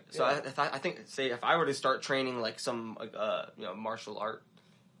 right? So yeah. I think, if I were to start training like some, martial art,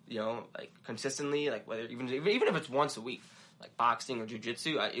 like consistently, like whether even if it's once a week, like boxing or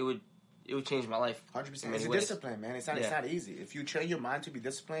jiu-jitsu, it would change my life. 100%. It's a discipline, man. It's not easy. If you train your mind to be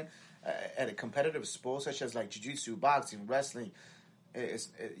disciplined at a competitive sport such as like jiu-jitsu, boxing, wrestling,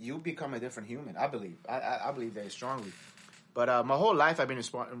 you become a different human. I believe. I believe very strongly. But my whole life I've been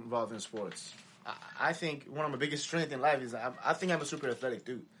involved in sports. I think one of my biggest strengths in life is I think I'm a super athletic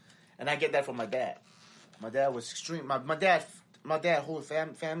dude, and I get that from my dad. My dad was extreme. My dad whole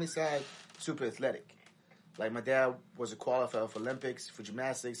family side super athletic. Like my dad was a qualifier for Olympics for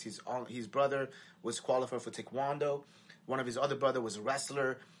gymnastics. His brother was qualified for taekwondo. One of his other brother was a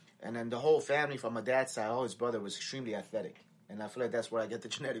wrestler, and then the whole family from my dad's side, all his brother was extremely athletic, and I feel like that's where I get the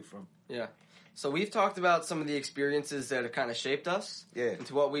genetic from. Yeah. So we've talked about some of the experiences that have kind of shaped us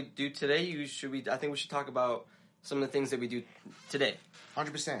into what we do today. I think we should talk about some of the things that we do today.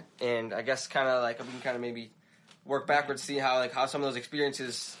 100%. And I guess kind of like we can kind of maybe work backwards, see how some of those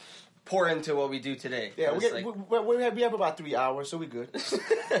experiences pour into what we do today. Yeah, we have about 3 hours, so we're good.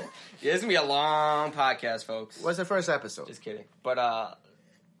 Yeah, it's gonna be a long podcast, folks. What's the first episode? Just kidding. But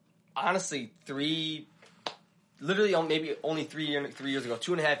honestly, maybe only 3 years ago,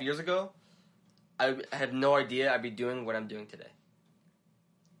 2.5 years ago, I had no idea I'd be doing what I'm doing today.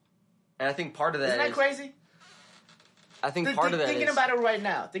 And I think part of that Isn't that crazy? I think part of that thinking about it right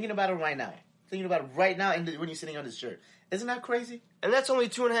now, and when you're sitting on this shirt. Isn't that crazy? And that's only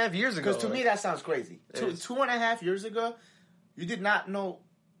 2.5 years ago. Because to me, that sounds crazy. 2.5 years ago, you did not know.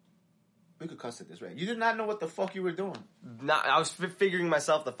 We could cuss at this, right? You did not know what the fuck you were doing. I was figuring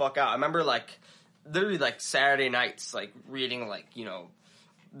myself the fuck out. I remember, literally, Saturday nights, reading,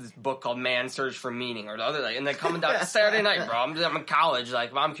 this book called Man's Search for Meaning, or the other, and then coming down Saturday night, bro. I'm in college,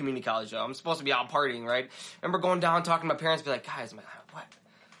 I'm community college, though. I'm supposed to be out partying, right? I remember going down, talking to my parents, be like, guys,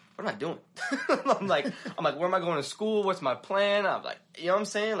 what am I doing? I'm like, where am I going to school? What's my plan? I'm like, you know what I'm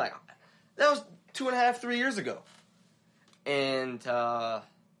saying? That was 2.5, 3 years ago. And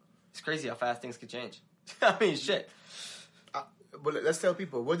it's crazy how fast things could change. I mean, shit. But let's tell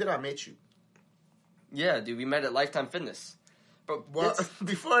people, where did I meet you? Yeah, dude, we met at Lifetime Fitness. But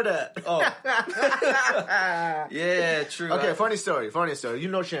before that. Oh. Yeah, true. Okay, funny story. You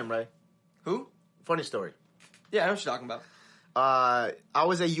know Shem, right? Who? Funny story. Yeah, I know what you're talking about. I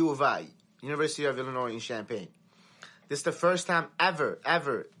was at U of I, University of Illinois in Champaign. This is the first time ever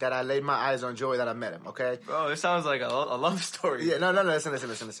that I laid my eyes on Joey, that I met him, okay? Bro, it sounds like a love story. Yeah, no, listen.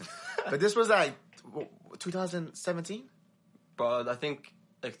 But this was 2017? Bro, I think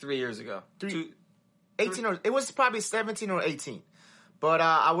 3 years ago. 18 or... It was probably 17 or 18. But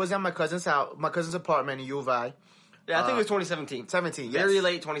I was at my cousin's house, my cousin's apartment in U of I. Yeah, I think it was 2017. 17, yes. Very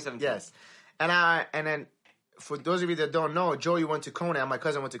late 2017. Yes. And then... For those of you that don't know, Joey went to Conan, and my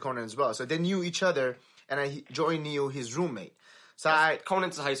cousin went to Conan as well. So they knew each other, and Joey knew his roommate. So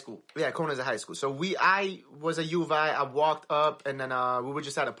Conan's a high school. Yeah, Conan's a high school. So I was at U of I. I walked up, and then we were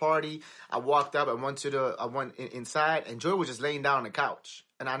just at a party. I walked up, I went inside, and Joey was just laying down on the couch.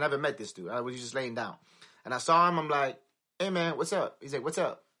 And I never met this dude. I was just laying down. And I saw him, I'm like, hey man, what's up? He's like, what's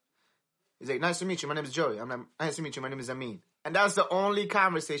up? He's like, nice to meet you, my name is Joey. I'm like, nice to meet you, my name is Amin. And that's the only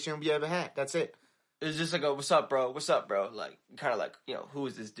conversation we ever had. That's it. It was just what's up, bro? What's up, bro? Kind of who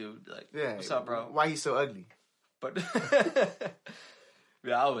is this dude? Yeah, what's up, bro? Why he's so ugly? But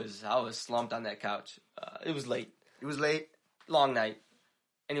yeah, I was slumped on that couch. It was late. Long night.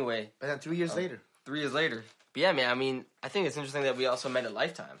 Anyway. And then 3 years later. 3 years later. But yeah, man, I mean, I think it's interesting that we also met at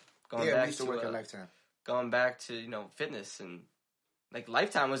Lifetime. We used to work at Lifetime. Going back to, fitness, and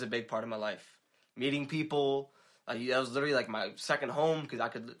Lifetime was a big part of my life. Meeting people. That was literally my second home, because I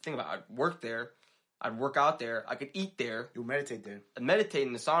could think about it. I'd work there. I'd work out there. I could eat there. You meditate there. I'd meditate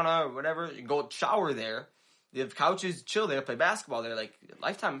in the sauna or whatever. You go shower there. You have couches, chill there, play basketball there.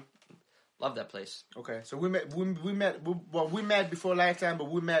 Lifetime, love that place. Okay, so we met before Lifetime, but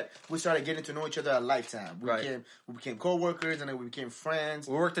we started getting to know each other at Lifetime. We became co-workers, and then we became friends.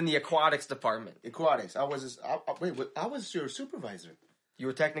 We worked in the aquatics department. Aquatics. I was your supervisor. You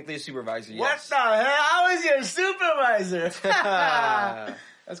were technically a supervisor, yes. What the hell? I was your supervisor.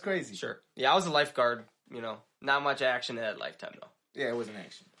 That's crazy. Sure. Yeah, I was a lifeguard, Not much action at Lifetime, though. Yeah, it wasn't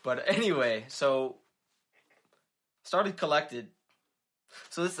action. But anyway, so... Started Collected.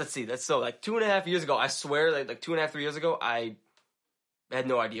 So let's see. That's 2.5 years ago. I swear, 2.5, 3 years ago, I had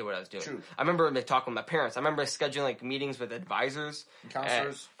no idea what I was doing. True. I remember talking with my parents. I remember scheduling meetings with advisors,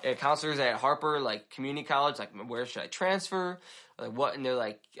 counselors, counselors at Harper, community college. Where should I transfer? What? And they're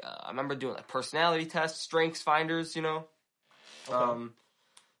I remember doing personality tests, strengths finders. Okay.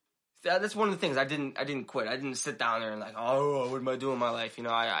 That's one of the things I didn't quit. I didn't sit down there and what am I doing in my life?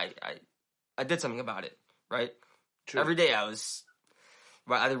 I did something about it, right? True. Every day I was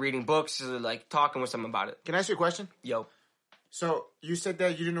either reading books or talking with someone about it. Can I ask you a question? Yo. So you said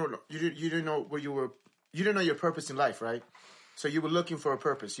that you didn't know where you didn't know your purpose in life, right? So you were looking for a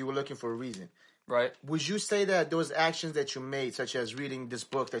purpose. You were looking for a reason. Right. Would you say that those actions that you made, such as reading this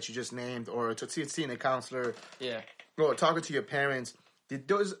book that you just named, or seeing a counselor, Yeah. or talking to your parents, did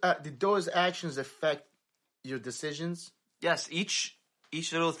those actions affect your decisions? Yes. Each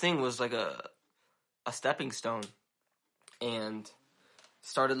little thing was like a stepping stone, and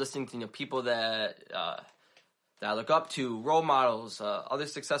started listening to people that I look up to, role models, other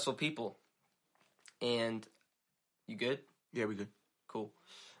successful people. And you good? Yeah, we good. Cool.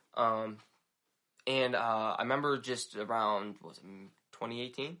 And I remember just around,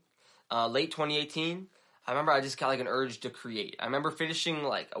 2018? Late 2018, I remember I just got like an urge to create. I remember finishing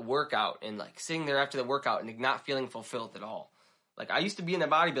like a workout and like sitting there after the workout and not feeling fulfilled at all. Like I used to be in the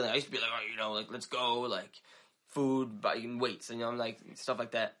bodybuilding. I used to be like, oh, like let's go, like food, weights, and like stuff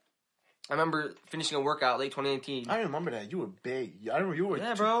like that. I remember finishing a workout late 2018. I remember that. You were big. I remember you were.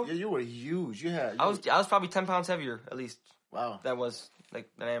 Yeah, bro. You were huge. I was probably 10 pounds heavier at least. Wow. Than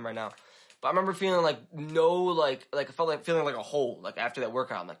I am right now. But I remember feeling like I felt like feeling like a hole. Like after that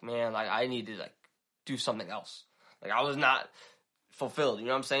workout, I'm like, man, like I need to like do something else. Like I was not fulfilled. You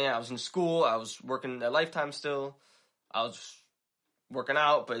know what I'm saying? I was in school. I was working at Lifetime still. I was working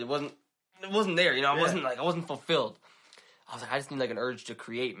out, but it wasn't there. You know, I wasn't fulfilled. I was like, I just need like an urge to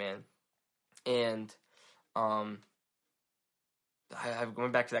create, man. And I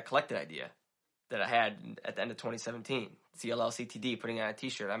went back to that collected idea that I had at the end of 2017. CLLCTD, putting it on a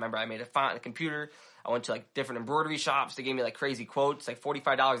t-shirt. I remember I made a font on a computer. I went to like different embroidery shops. They gave me like crazy quotes, like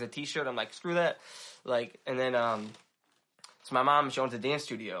 $45 a t-shirt. I'm like, screw that. Like, and then, so my mom, she owns a dance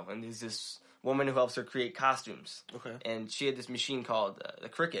studio, and there's this woman who helps her create costumes. Okay. And she had this machine called the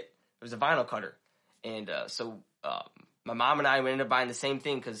Cricut. It was a vinyl cutter. And so my mom and I ended up buying the same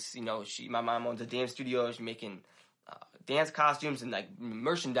thing because, my mom owns a dance studio. She's making dance costumes and like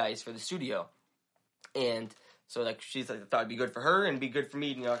merchandise for the studio. And so like she's like, I thought it'd be good for her and be good for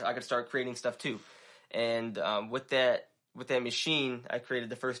me. I could start creating stuff too. And with that machine, I created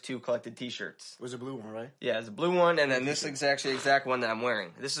the first 2 collected T-shirts. It was a blue one, right? Yeah, it's a blue one, and then this is actually the exact one that I'm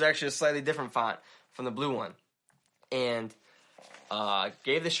wearing. This is actually a slightly different font from the blue one. And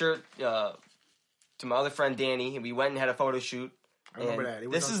gave the shirt to my other friend Danny, and we went and had a photo shoot. I remember that. We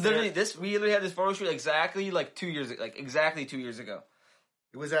literally had this photo shoot exactly 2 years ago.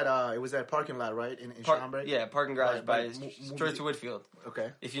 It was at parking lot, right? In Schaumburg? Yeah, parking garage by Church of Whitfield. Okay.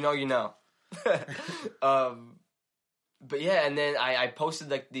 If you know, you know. But yeah, and then I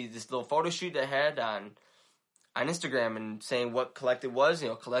posted like this little photo shoot I had on Instagram and saying what Collected was.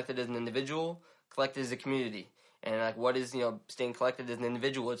 Collected as an individual, Collected as a community. And like what is, staying collected as an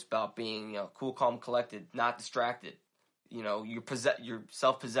individual? It's about being, cool, calm, collected, not distracted. You're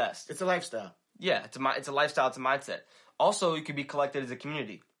self-possessed. It's a lifestyle. Yeah, it's a lifestyle, it's a mindset. Also, you could be collected as a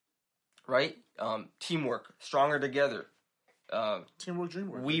community, right? Teamwork, stronger together. Teamwork,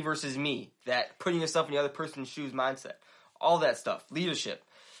 dreamwork. We versus me. That putting yourself in the other person's shoes mindset. All that stuff. Leadership.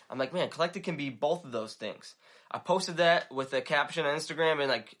 I'm like, man, collected can be both of those things. I posted that with a caption on Instagram, and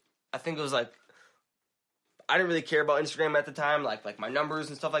like, I think it was like, I didn't really care about Instagram at the time, like my numbers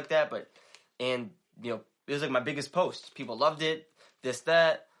and stuff like that, it was like my biggest post. People loved it, this,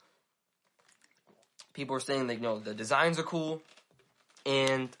 that. People were saying that, the designs are cool,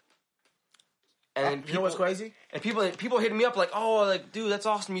 and people, you know what's crazy? And people hitting me up like, oh, like, dude, that's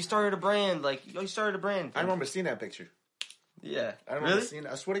awesome. You started a brand. Like, you started a brand. I remember seeing that picture. Yeah. I remember seeing it.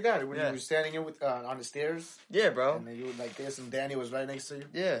 I swear to God, when you were standing here on the stairs. Yeah, bro. And then you were like this, and Danny was right next to you.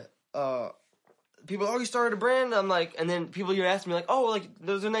 Yeah. People, oh, you started a brand? I'm like, and then people you ask me like, oh, like,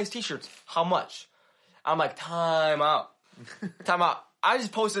 those are nice t-shirts. How much? I'm like, time out. Time out. I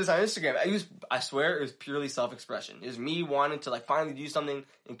just posted this on Instagram. I swear, it was purely self-expression. It was me wanting to like finally do something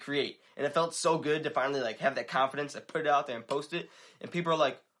and create. And it felt so good to finally like have that confidence. I put it out there and post it. And people are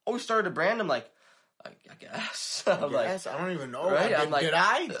like, oh, you started a brand? I'm like, I guess. I don't even know. Right? Did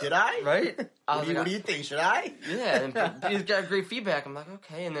I? Right? What do you think? Should I? Yeah, and he's got great feedback. I'm like,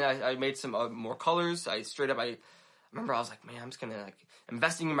 okay. And then I made some more colors. I remember I was like, man, I'm just going to like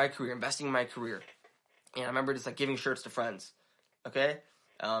investing in my career. And I remember just like giving shirts to friends. Okay?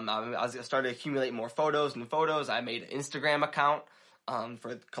 I started to accumulate more photos. I made an Instagram account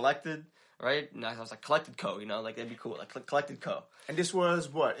for Collected, right? And I was like, Collected Co., like that'd be cool. Like Collected Co. And this was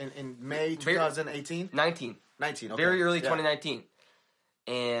what, in May 2018? 19. 19, okay. Very early 2019.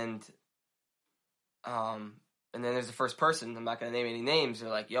 And then there's the first person, I'm not going to name any names, they're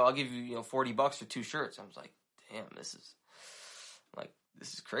like, yo, I'll give you, $40 for 2 shirts. I was like, damn, this is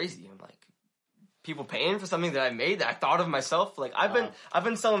crazy. I'm like, people paying for something that I made that I thought of myself. Like I've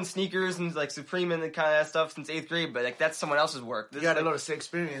been selling sneakers and like Supreme and the kind of that stuff since 8th grade, but like that's someone else's work. You had a lot of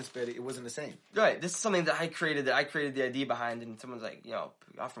experience, but it wasn't the same. Right. This is something that I created the idea behind, and someone's like,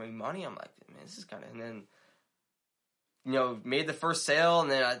 offer me money. I'm like, man, this is kind of, and then, made the first sale,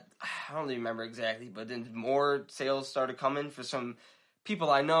 and then I don't even remember exactly, but then more sales started coming for some people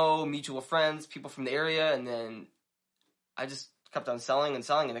I know, mutual friends, people from the area, and then I just kept on selling, and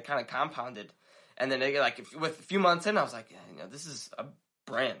it kind of compounded. And then with a few months in, I was like, this is a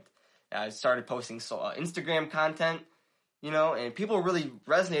brand. I started posting Instagram content, and people were really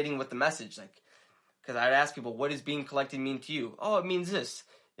resonating with the message. Like, because I'd ask people, what does being collected mean to you? Oh, it means this.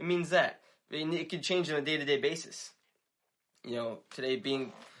 It means that. It could change on a day-to-day basis. Today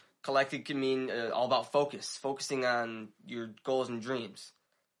being collected can mean all about focusing on your goals and dreams.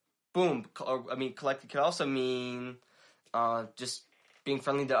 Boom. Collected could also mean just being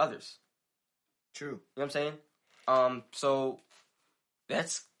friendly to others. True. You know what I'm saying? So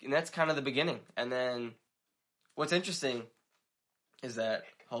that's kind of the beginning. And then what's interesting is that,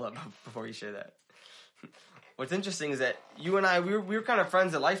 hold up before you share that. What's interesting is that you and I, we were kind of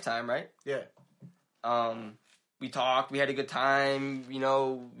friends at Lifetime, right? Yeah. We talked, we had a good time, we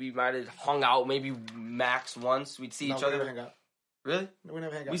might have hung out maybe max once. We'd see each other. We never hang out. Really? No, we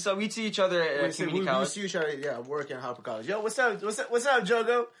never hang out. We'd see each other at community college. We see each other, working at Harper College. Yo, what's up,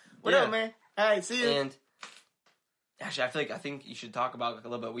 Jogo? What up, man? All right, see you. And actually, I think you should talk about a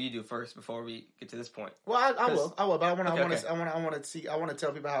little bit what you do first before we get to this point. Well, I will. But I want to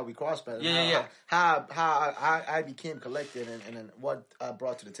tell people how we crossed paths. Yeah. How I became collected and then what I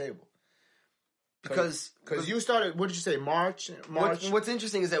brought to the table. Because you started. What did you say? March. What's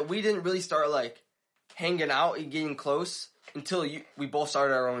interesting is that we didn't really start like hanging out and getting close until we both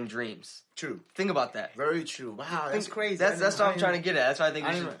started our own dreams. True. Think about that. Very true. Wow, that's crazy. That's what I'm trying to get at. That's why I think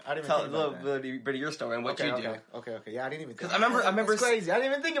you should tell a little bit of your story and what you do. Okay. Yeah, I didn't even. Because I remember. It's crazy. I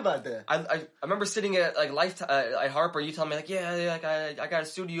didn't even think about that. I remember sitting at like Lifetime at Harper. You telling me like, I got a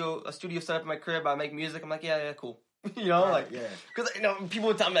studio set up in my crib. I make music. I'm like, yeah, cool. Because people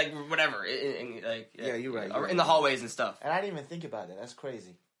would tell me like whatever. You're right. In the hallways and stuff. And I didn't even think about that. That's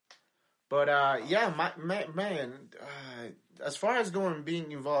crazy. But man, as far as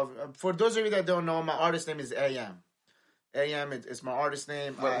being involved, for those of you that don't know, my artist name is AM. AM is my artist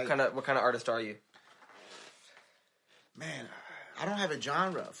name. What kind of artist are you? Man, I don't have a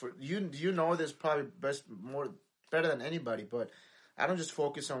genre. For you know this probably better than anybody, but I don't just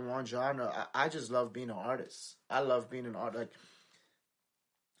focus on one genre. I just love being an artist. I love being an artist. Like,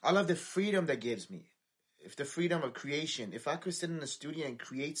 I love the freedom that gives me. If the freedom of creation, if I could sit in the studio and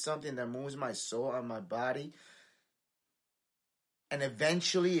create something that moves my soul and my body, and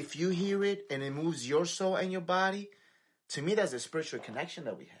eventually if you hear it and it moves your soul and your body, to me that's a spiritual connection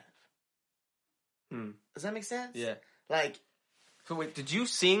that we have. Does that make sense? Yeah. Like, so wait, did you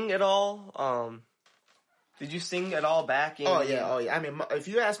sing at all? Did you sing at all back in? Oh yeah. I mean, if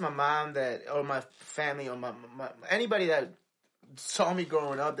you ask my mom that, or my family, or my anybody that saw me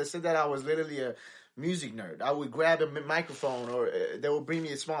growing up, they said that I was literally a music nerd. I would grab a microphone, or they would bring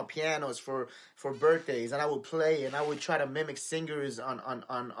me small pianos for birthdays, and I would play, and I would try to mimic singers on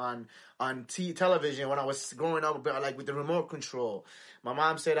television when I was growing up, like with the remote control. My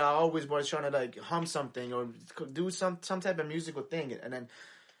mom said I always was trying to like hum something or do some type of musical thing,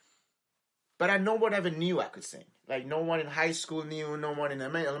 but no one ever knew I could sing. Like no one in high school knew, no one in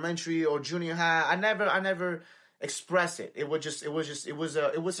elementary or junior high. I never express it. It was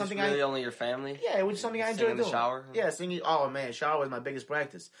something really only your family? Yeah, it was something I enjoyed doing. In the shower? Yeah, singing. Oh man, shower was my biggest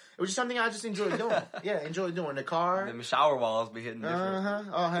practice. It was just something I just enjoyed doing. Enjoyed doing. The car. The shower walls be hitting different.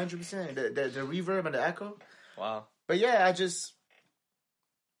 100%. The reverb and the echo. Wow. But yeah,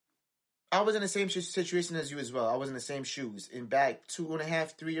 I was in the same situation as you as well. I was in the same shoes. Back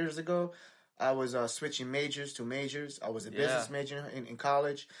 2.5, 3 years ago, I was switching majors to majors. I was a business major in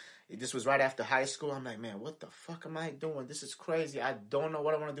college. This was right after high school. I'm like, man, what the fuck am I doing? This is crazy. I don't know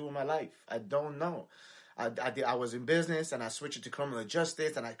what I want to do with my life. I don't know. I was in business, and I switched it to criminal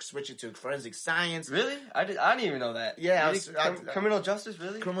justice, and I switched it to forensic science. Really? I didn't even know that. Yeah. Criminal justice,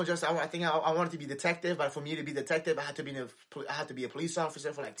 really? Criminal justice. I think I wanted to be detective, but for me to be detective, I had to be a police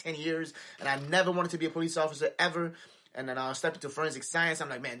officer for like 10 years, and I never wanted to be a police officer ever. And then I stepped into forensic science. I'm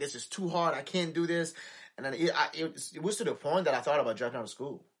like, man, this is too hard. I can't do this. And then it was to the point that I thought about dropping out of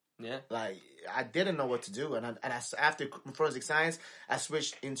school. Yeah. Like, I didn't know what to do. And after forensic science, I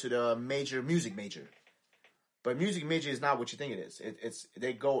switched into the music major. But music major is not what you think it is.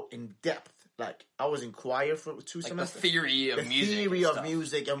 They go in depth. Like, I was in choir for 2 semesters. The theory of music. The theory of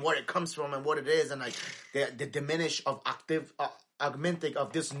music and what it comes from and what it is. And, like, the diminish of augmenting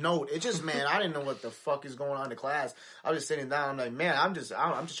of this note. It just, man, I didn't know what the fuck is going on in the class. I was just sitting down. I'm like, man, I'm just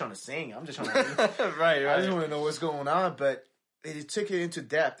trying to sing. I'm just trying to right. I just want to know what's going on. But it took it into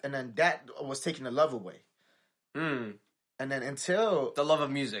depth, and then that was taking the love away. And then until the love of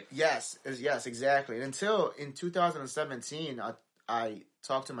music. Yes, exactly. And until in 2017, I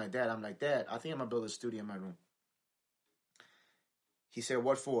talked to my dad. I'm like, Dad, I think I'm gonna build a studio in my room. He said,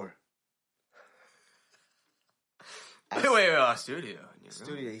 "What for?" Wait, studio.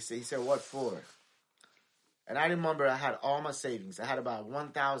 Studio. He said, "What for?" And I remember I had all my savings. I had about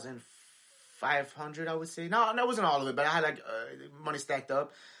 1,500, I would say. No, that wasn't all of it, but I had like money stacked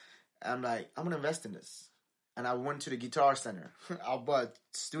up. I'm like, I'm gonna invest in this. And I went to the Guitar Center. I bought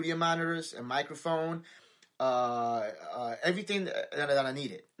studio monitors, a microphone, everything that I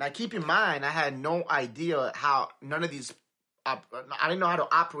needed. Now, keep in mind, I had no idea how none of these. I didn't know how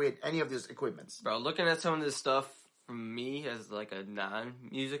to operate any of these equipments. Bro, looking at some of this stuff from me as like a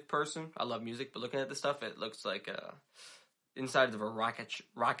non-music person, I love music, but looking at this stuff, it looks like inside of a rocket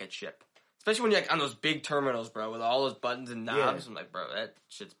ship. Especially when you're like on those big terminals, bro, with all those buttons and knobs. Yeah. I'm like, bro, that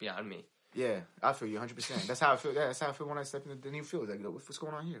shit's beyond me. Yeah, I feel you 100%. That's how I feel. That's how I feel when I step into the new field. Like, what's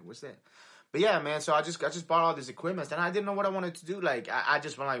going on here? What's that? But yeah, man. So I just bought all these equipment, and I didn't know what I wanted to do. Like, I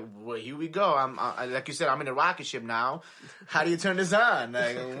just went like, well, here we go. I like you said, I'm in a rocket ship now. How do you turn this on?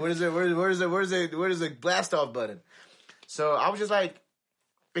 Like, where's the blast off button? So I was just like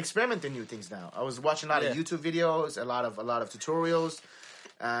experimenting new things. Now I was watching a lot of YouTube videos, a lot of tutorials,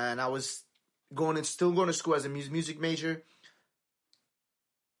 and I was still going to school as a music major.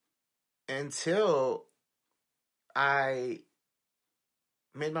 Until I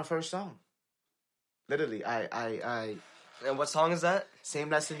made my first song. Literally, I. And what song is that? Same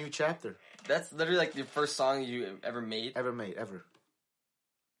That's a New Chapter. That's literally like the first song you ever made? Ever.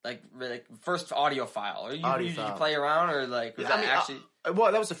 Like first audio file? Or you play around, or like, was that actually...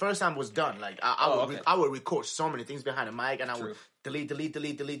 Well, that was the first time it was done. Like, I would record so many things behind the mic, and I would delete,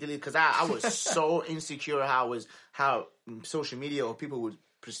 because I was so insecure how social media or people would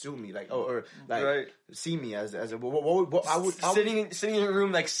pursue me, like, or see me as a what I would sitting in your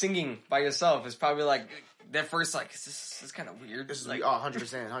room like singing by yourself is probably like that first, like, this is kind of weird. This is like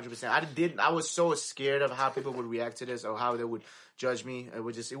 100%. I was so scared of how people would react to this or how they would judge me. It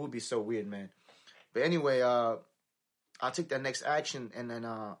would be so weird, man. But anyway, I took that next action, and then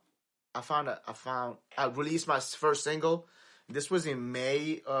I released my first single. This was in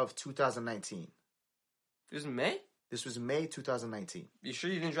May of 2019. It was in May? This was May 2019. You sure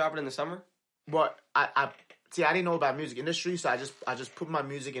you didn't drop it in the summer? Well, I didn't know about music industry, so I just put my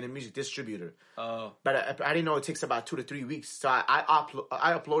music in a music distributor. Oh. But I didn't know it takes about 2 to 3 weeks. So I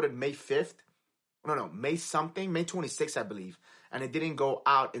uploaded May 5th. No, May 26th, I believe. And it didn't go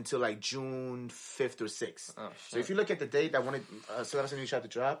out until like June 5th or 6th. Oh, shit. So if you look at the date that when So That's a New Chapter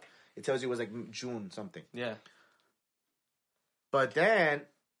drop, it tells you it was like June something. Yeah. But then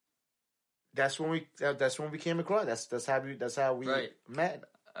that's when we came across. That's how we met.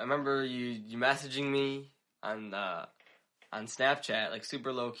 I remember you messaging me on Snapchat, like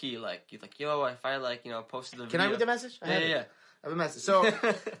super low key, like you're like, yo, if I posted the video. Can I read the message? Yeah. I have a message.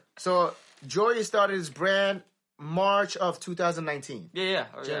 So Joey started his brand March of 2019. Yeah.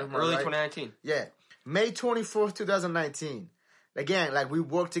 Early 2019. Yeah. May 24th, 2019. Again, like, we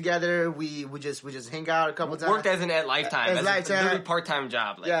worked together. We just hang out a couple times. Worked as at Lifetime. As Lifetime. A part-time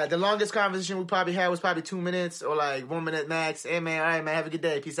job. Like. Yeah, the longest conversation we probably had was probably 2 minutes or like 1 minute max. Hey, man, all right, man, have a good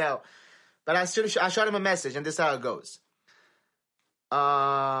day. Peace out. But I shot him a message, and this is how it goes.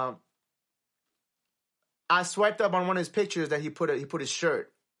 I swiped up on one of his pictures that he put his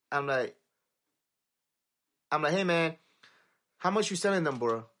shirt. I'm like, hey, man, how much you selling them,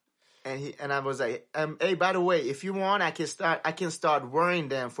 bro? And I was like, hey, by the way, if you want, I can start wearing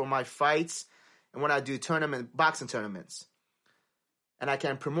them for my fights and when I do boxing tournaments. And I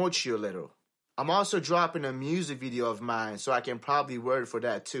can promote you a little. I'm also dropping a music video of mine, so I can probably wear it for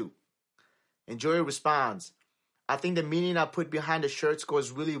that too. And Joey responds, I think the meaning I put behind the shirts goes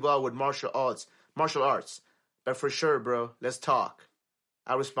really well with martial arts. But for sure, bro, let's talk.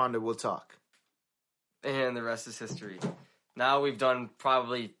 I responded, we'll talk. And the rest is history. Now we've done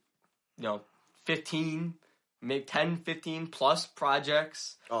probably 15, maybe 10, 15 plus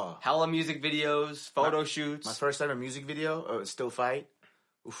projects. Oh. Hella music videos, photo shoots. My first ever music video, Still Fight.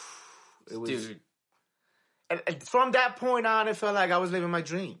 Oof, it was. Dude. And from that point on, it felt like I was living my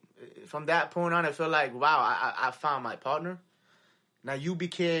dream. From that point on, it felt like, wow, I found my partner. Now you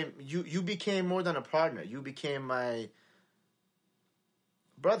became more than a partner. You became my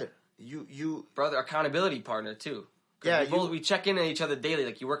brother. Brother, accountability partner too. Yeah, we check in on each other daily.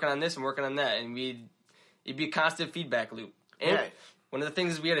 Like, you're working on this and working on that, and it'd be a constant feedback loop. And Yeah. one of the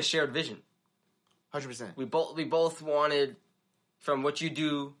things is we had a shared vision. 100%. We both wanted, from what you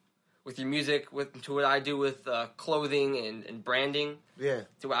do with your music, to what I do with clothing and branding. Yeah.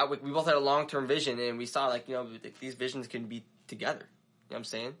 We both had a long-term vision, and we saw these visions can be together. You know what I'm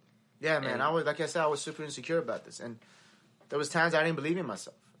saying? Yeah, man. And- I was super insecure about this, and there was times I didn't believe in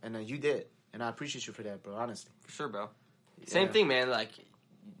myself, and you did, and I appreciate you for that, bro. Honestly. For sure, bro. Same thing, man. Like,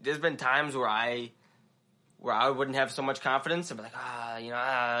 there's been times where I wouldn't have so much confidence and be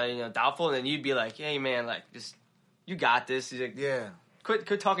like, doubtful, and then you'd be like, hey, man, like, just you got this. He's like, Yeah.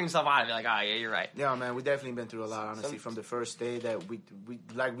 Quit talking yourself out of it. Like, yeah, you're right. Yeah, man, we definitely been through a lot, honestly, from the first day that we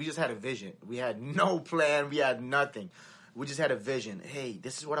just had a vision. We had no plan. We had nothing. We just had a vision. Hey,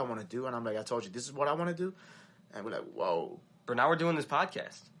 this is what I want to do. And I'm like, I told you, this is what I want to do. And we're like, whoa. But now we're doing this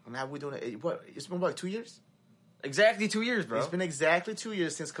podcast. And now we're doing it. What? It's been about 2 years? Exactly 2 years, bro. It's been exactly 2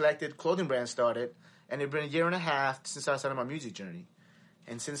 years since Collected Clothing Brand started. And it's been a year and a half since I started my music journey.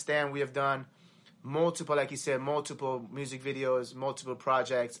 And since then, we have done multiple music videos, multiple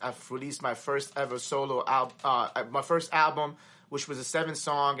projects. I've released my first ever solo album, my first album, which was a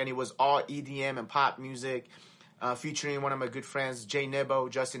 7-song, and it was all EDM and pop music, featuring one of my good friends, Jay Nebo,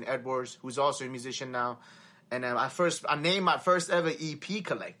 Justin Edwards, who's also a musician now. And I named my first ever EP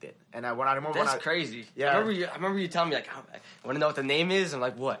Collected. And That's crazy. Yeah. I remember you telling me, like, I want to know what the name is. I'm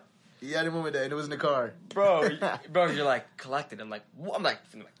like, what? Yeah, I remember that. And it was in the car. Bro, you're like, Collected. I'm like, what? I'm like,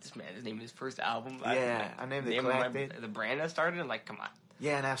 this man is naming his first album. Yeah, I named it Collected. The brand I started. I'm like, come on.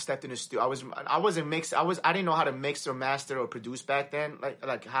 Yeah, and I stepped in the studio. I wasn't mix. I didn't know how to mix or master or produce back then,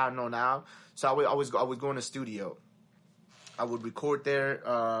 like how I know now. So I would go in the studio. I would record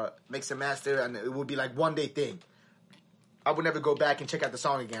there, mix and master, and it would be like one day thing. I would never go back and check out the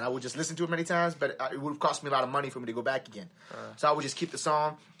song again. I would just listen to it many times, but it would cost me a lot of money for me to go back again. So I would just keep the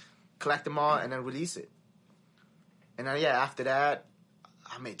song, collect them all, and then release it. And then after that,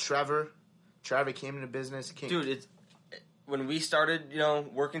 I met Trevor. Trevor came into business. Dude, it's when we started,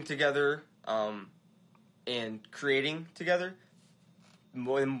 working together, and creating together.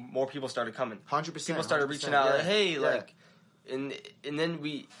 More people started coming. 100%. People started reaching out, like, hey, like, and then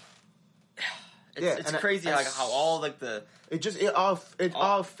we. It's crazy, like how all like the it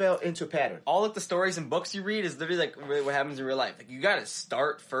all fell into a pattern. All like the stories and books you read is literally like what happens in real life. Like, you got to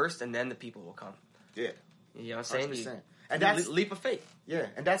start first, and then the people will come. Yeah, you know what I'm saying. 100%. And that's leap of faith. Yeah,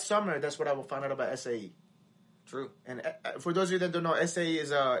 and that summer, that's what I will find out about SAE. True. And for those of you that don't know, SAE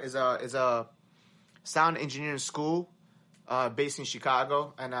is a sound engineering school based in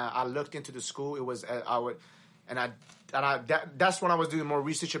Chicago. And I looked into the school. It was that's when I was doing more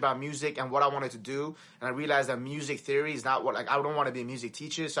research about music and what I wanted to do. And I realized that music theory is not I don't want to be a music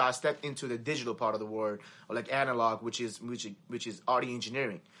teacher. So I stepped into the digital part of the word, or like analog, which is audio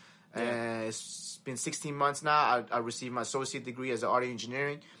engineering. Yeah. And it's been 16 months now. I received my associate degree as audio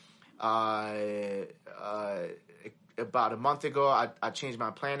engineering. About a month ago, I changed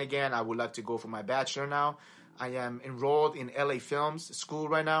my plan again. I would like to go for my bachelor now. I am enrolled in LA Films School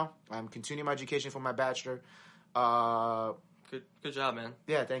right now. I'm continuing my education for my bachelor. Good job, man.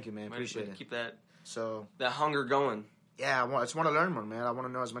 Yeah, thank you, man. Appreciate it. Keep that hunger going. Yeah, I just want to learn more, man. I want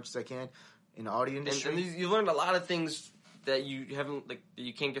to know as much as I can in the audio industry. And you learned a lot of things that you haven't, like, that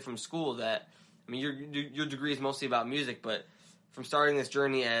you can't get from school. That, I mean, your degree is mostly about music, but from starting this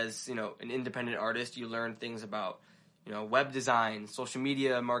journey as, an independent artist, you learn things about, web design, social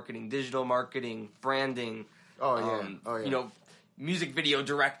media marketing, digital marketing, branding. Oh yeah. Music video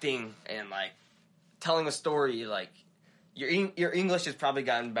directing, and like telling a story. Like, your English has probably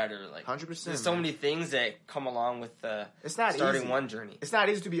gotten better. Like, 100%. There's so many things that come along with starting one journey. It's not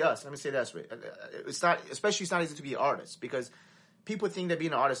easy to be us. Let me say that straight. It's not easy to be an artist, because people think that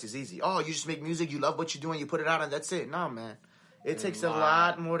being an artist is easy. Oh, you just make music, you love what you do, and you put it out, and that's it. No, man. It takes a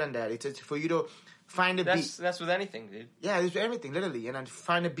lot more than that. It takes for you to find a beat. That's with anything, dude. Yeah, it's everything, literally. And then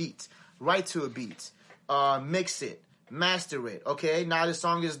find a beat, write to a beat, mix it, master it. Okay, now the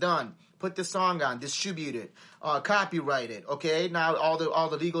song is done. Put the song on, distribute it, copyright it. Okay, now all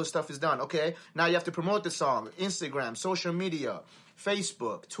the legal stuff is done. Okay, now you have to promote the song, Instagram, social media,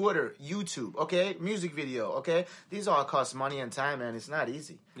 Facebook, Twitter, YouTube. Okay, music video. Okay, these all cost money and time, and it's not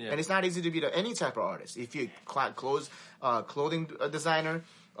easy. Yeah. And it's not easy to be any type of artist. If you're clothing designer,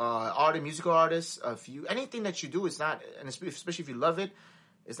 musical artist, anything that you do, it's not, and especially if you love it,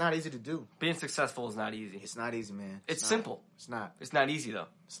 it's not easy to do. Being successful is not easy. It's not easy, man. It's simple. It's not. It's not easy, though.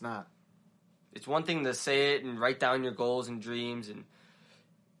 It's not. It's one thing to say it and write down your goals and dreams and,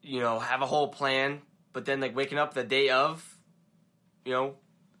 have a whole plan, but then, like, waking up the day of,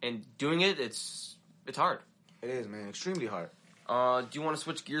 and doing it, it's hard. It is, man. Extremely hard. Do you want to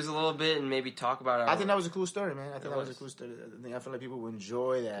switch gears a little bit and maybe talk about our... I think that was a cool story, man. I think that was a cool story. I feel like people will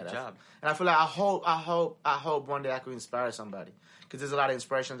enjoy that. Good job. And I feel like I hope one day I could inspire somebody, because there's a lot of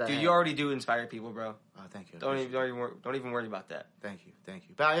inspiration that. Dude, you already do inspire people, bro. Oh, thank you. Don't even worry about that. Thank you.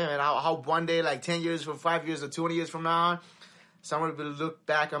 But yeah, man, I hope one day, like 10 years from 5 years or 20 years from now on, someone will look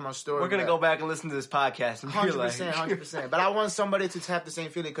back on my story. We're gonna go back and listen to this podcast and 100%. But I want somebody to have the same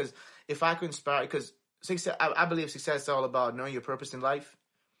feeling, because if I could inspire, because success, I believe success is all about knowing your purpose in life,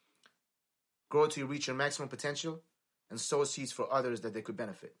 grow to reach your maximum potential, and sow seeds for others that they could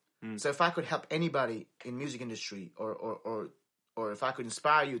benefit. So if I could help anybody in music industry, or if I could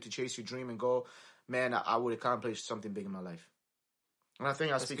inspire you to chase your dream and goal, man, I would accomplish something big in my life. And I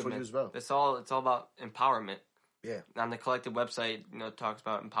think I'll speak for you as well. It's all about empowerment. Yeah. On the Collective website, it talks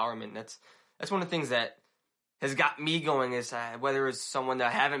about empowerment. That's one of the things that has got me going, is whether it's someone that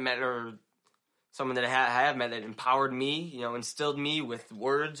I haven't met or someone that I have met that empowered me, instilled me with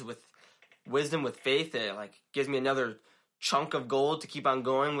words, with wisdom, with faith, that like gives me another chunk of gold to keep on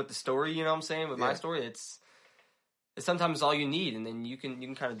going with the story. You know what I'm saying? With my story, it's sometimes all you need, and then you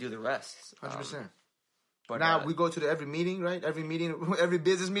can kind of do the rest. 100%. But now we go to every meeting, right? Every meeting, every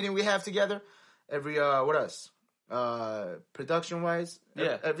business meeting we have together. Every what else? Production wise,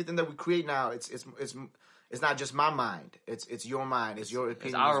 everything that we create now, it's not just my mind. It's your mind. It's your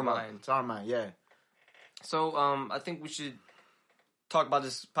opinion. It's our mind. It's our mind. Yeah. So I think we should talk about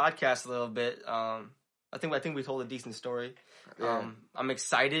this podcast a little bit. I think we told a decent story. Yeah. I'm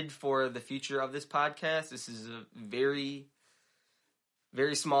excited for the future of this podcast. This is a very,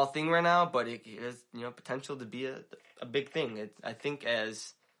 very small thing right now, but it has potential to be a big thing. I think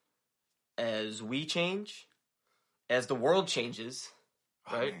as we change, as the world changes,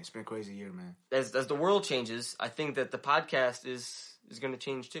 right? Man, it's been a crazy year, man. As the world changes, I think that the podcast is going to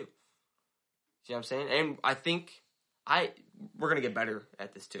change too. See what I'm saying? And I think we're going to get better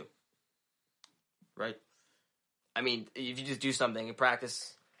at this too. Right? I mean, if you just do something and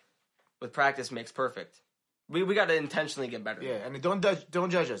practice makes perfect. We got to intentionally get better. Yeah, and don't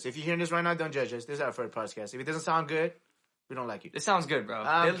judge us. If you're hearing this right now, don't judge us. This is our first podcast. If it doesn't sound good, we don't like you. It sounds good, bro.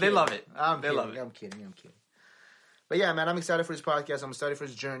 They love it. Love it. I'm kidding. But yeah, man, I'm excited for this podcast. I'm excited for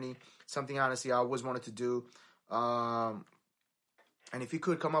this journey. Something, honestly, I always wanted to do. And if you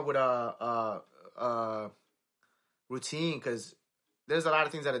could come up with a routine, because there's a lot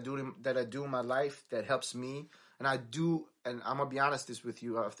of things that I do in my life that helps me, and I'm gonna be honest with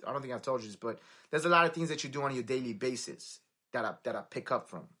you. I don't think I've told you this, but there's a lot of things that you do on your daily basis that I pick up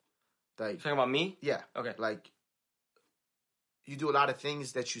from. Like, talking about me? Yeah. Okay. Like, you do a lot of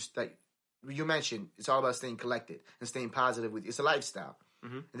things that you mentioned. It's all about staying collected and staying positive. It's a lifestyle.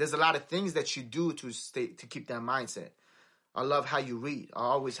 Mm-hmm. And there's a lot of things that you do to keep that mindset. I love how you read.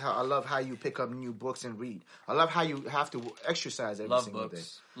 I love how you pick up new books and read. I love how you have to exercise every single day.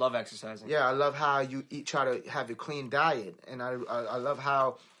 Love exercising. Yeah, I love how you try to have a clean diet, and I love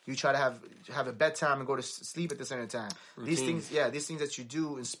how you try to have a bedtime and go to sleep at the same time. Routine. These things that you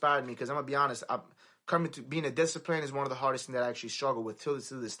do inspired me, because I'm gonna be honest. Coming to being a discipline is one of the hardest things that I actually struggle with till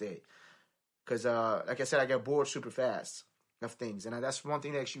this day. Because like I said, I get bored super fast of things, and that's one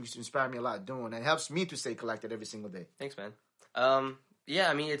thing that actually inspired me a lot doing, and it helps me to stay collected every single day. Thanks, man. Yeah,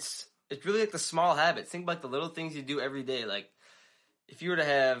 I mean, it's really like the small habits. Think about the little things you do every day. Like, if you were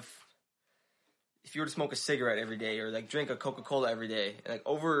to smoke a cigarette every day, or like drink a Coca-Cola every day, like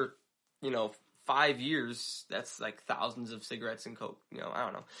over 5 years, that's like thousands of cigarettes and Coke. I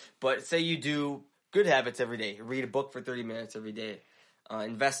don't know, but say you do good habits every day. Read a book for 30 minutes every day.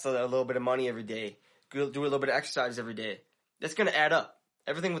 Invest a little bit of money every day. Do a little bit of exercise every day. That's going to add up.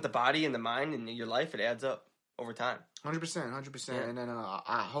 Everything with the body and the mind and your life, it adds up over time. 100%. Yeah. And then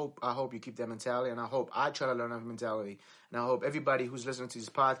I hope you keep that mentality, and I hope I try to learn that mentality, and I hope everybody who's listening to this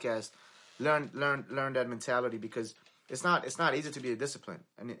podcast learn that mentality, because it's not easy to be a discipline,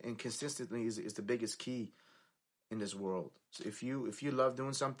 and consistently is the biggest key in this world. So if you love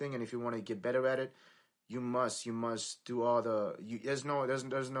doing something, and if you want to get better at it, you must do all the. There's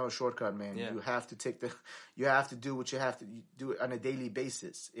no shortcut, man. Yeah. You have to do what you have to do on a daily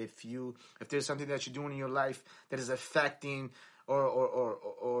basis. If there's something that you're doing in your life that is affecting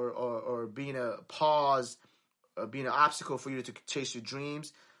or being a pause, being an obstacle for you to chase your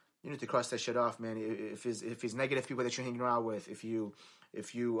dreams, you need to cross that shit off, man. If it's negative people that you're hanging around with, if you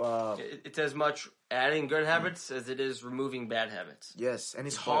it's as much adding good habits as it is removing bad habits. Yes, and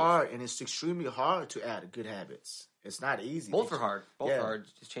it's hard, and it's extremely hard to add good habits. It's not easy. Both are hard. Both are hard.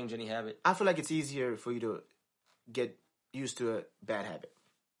 Just change any habit. I feel like it's easier for you to get used to a bad habit.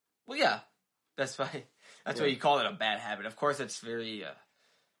 Well, yeah, that's why you call it a bad habit. Of course, it's very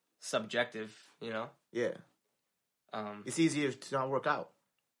subjective. Yeah. It's easier to not work out.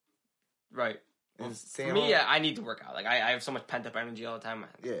 Right. And Well, stay for at me, home. yeah, I need to work out. Like I have so much pent up energy all the time.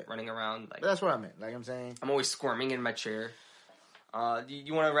 Yeah. Running around. Like But that's what I meant. Like I'm saying. I'm always squirming in my chair. Do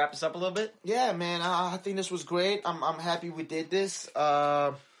you want to wrap this up a little bit? Yeah, man. I think this was great. I'm happy we did this.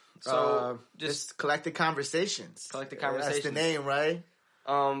 Just collective conversations. Collective That's Conversations. the name, right?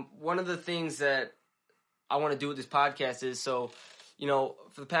 One of the things that I want to do with this podcast is, so, you know,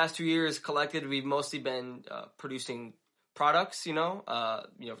 for the past 2 years, Collected, we've mostly been producing products,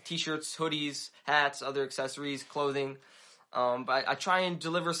 T-shirts, hoodies, hats, other accessories, clothing. But I try and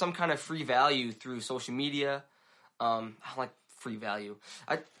deliver some kind of free value through social media. I don't like free value.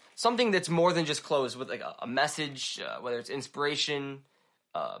 Something that's more than just clothes, with like a message, whether it's inspiration,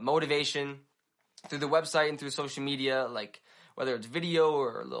 motivation, through the website and through social media, like whether it's video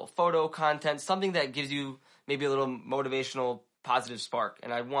or a little photo content, something that gives you maybe a little motivational, positive spark.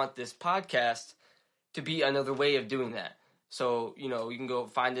 And I want this podcast to be another way of doing that. So, you know, you can go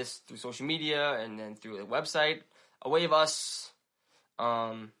find this through social media and then through the website, a way of us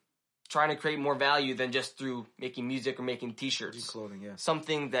trying to create more value than just through making music or making T-shirts. Clothing, yeah.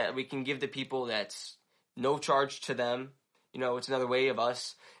 Something that we can give to people that's no charge to them. You know, it's another way of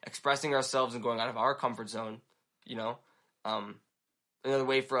us expressing ourselves and going out of our comfort zone, you know. Another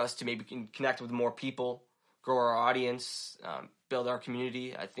way for us to maybe connect with more people, grow our audience, build our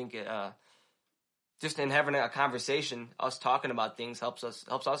community. I think just in having a conversation, us talking about things helps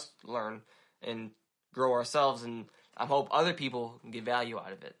us learn and grow ourselves, and I hope other people can get value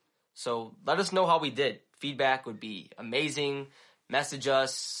out of it. So let us know how we did. Feedback would be amazing. Message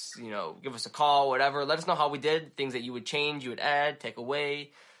us, you know, give us a call, whatever. Let us know how we did, things that you would change, you would add, take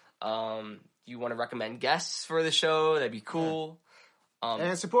away. You want to recommend guests for the show, that'd be cool.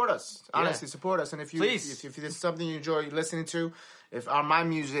 And support us. Honestly, support us. And if there's something you enjoy listening to, if my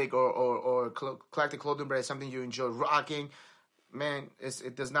music or Collective Clothing Brand is something you enjoy rocking, man,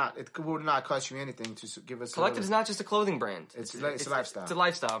 it will not cost you anything to give us. Collective is not just a clothing brand. It's a lifestyle. It's a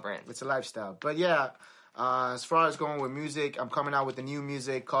lifestyle brand. It's a lifestyle. But yeah, as far as going with music, I'm coming out with a new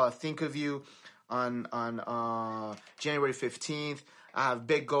music called Think of You on January 15th. I have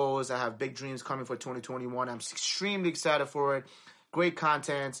big goals. I have big dreams coming for 2021. I'm extremely excited for it. Great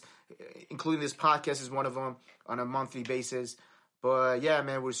content, including this podcast is one of them on a monthly basis. But yeah,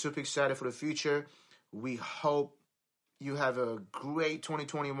 man, we're super excited for the future. We hope you have a great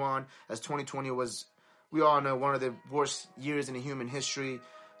 2021, as 2020 was, we all know, one of the worst years in the human history.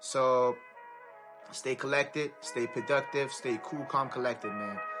 So stay collected, stay productive, stay cool, calm, collected,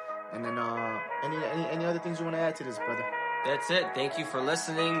 man. And then any other things you want to add to this, brother? That's it. Thank you for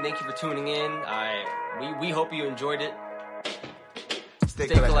listening. Thank you for tuning in. We hope you enjoyed it. Stay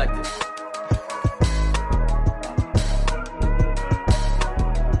collected.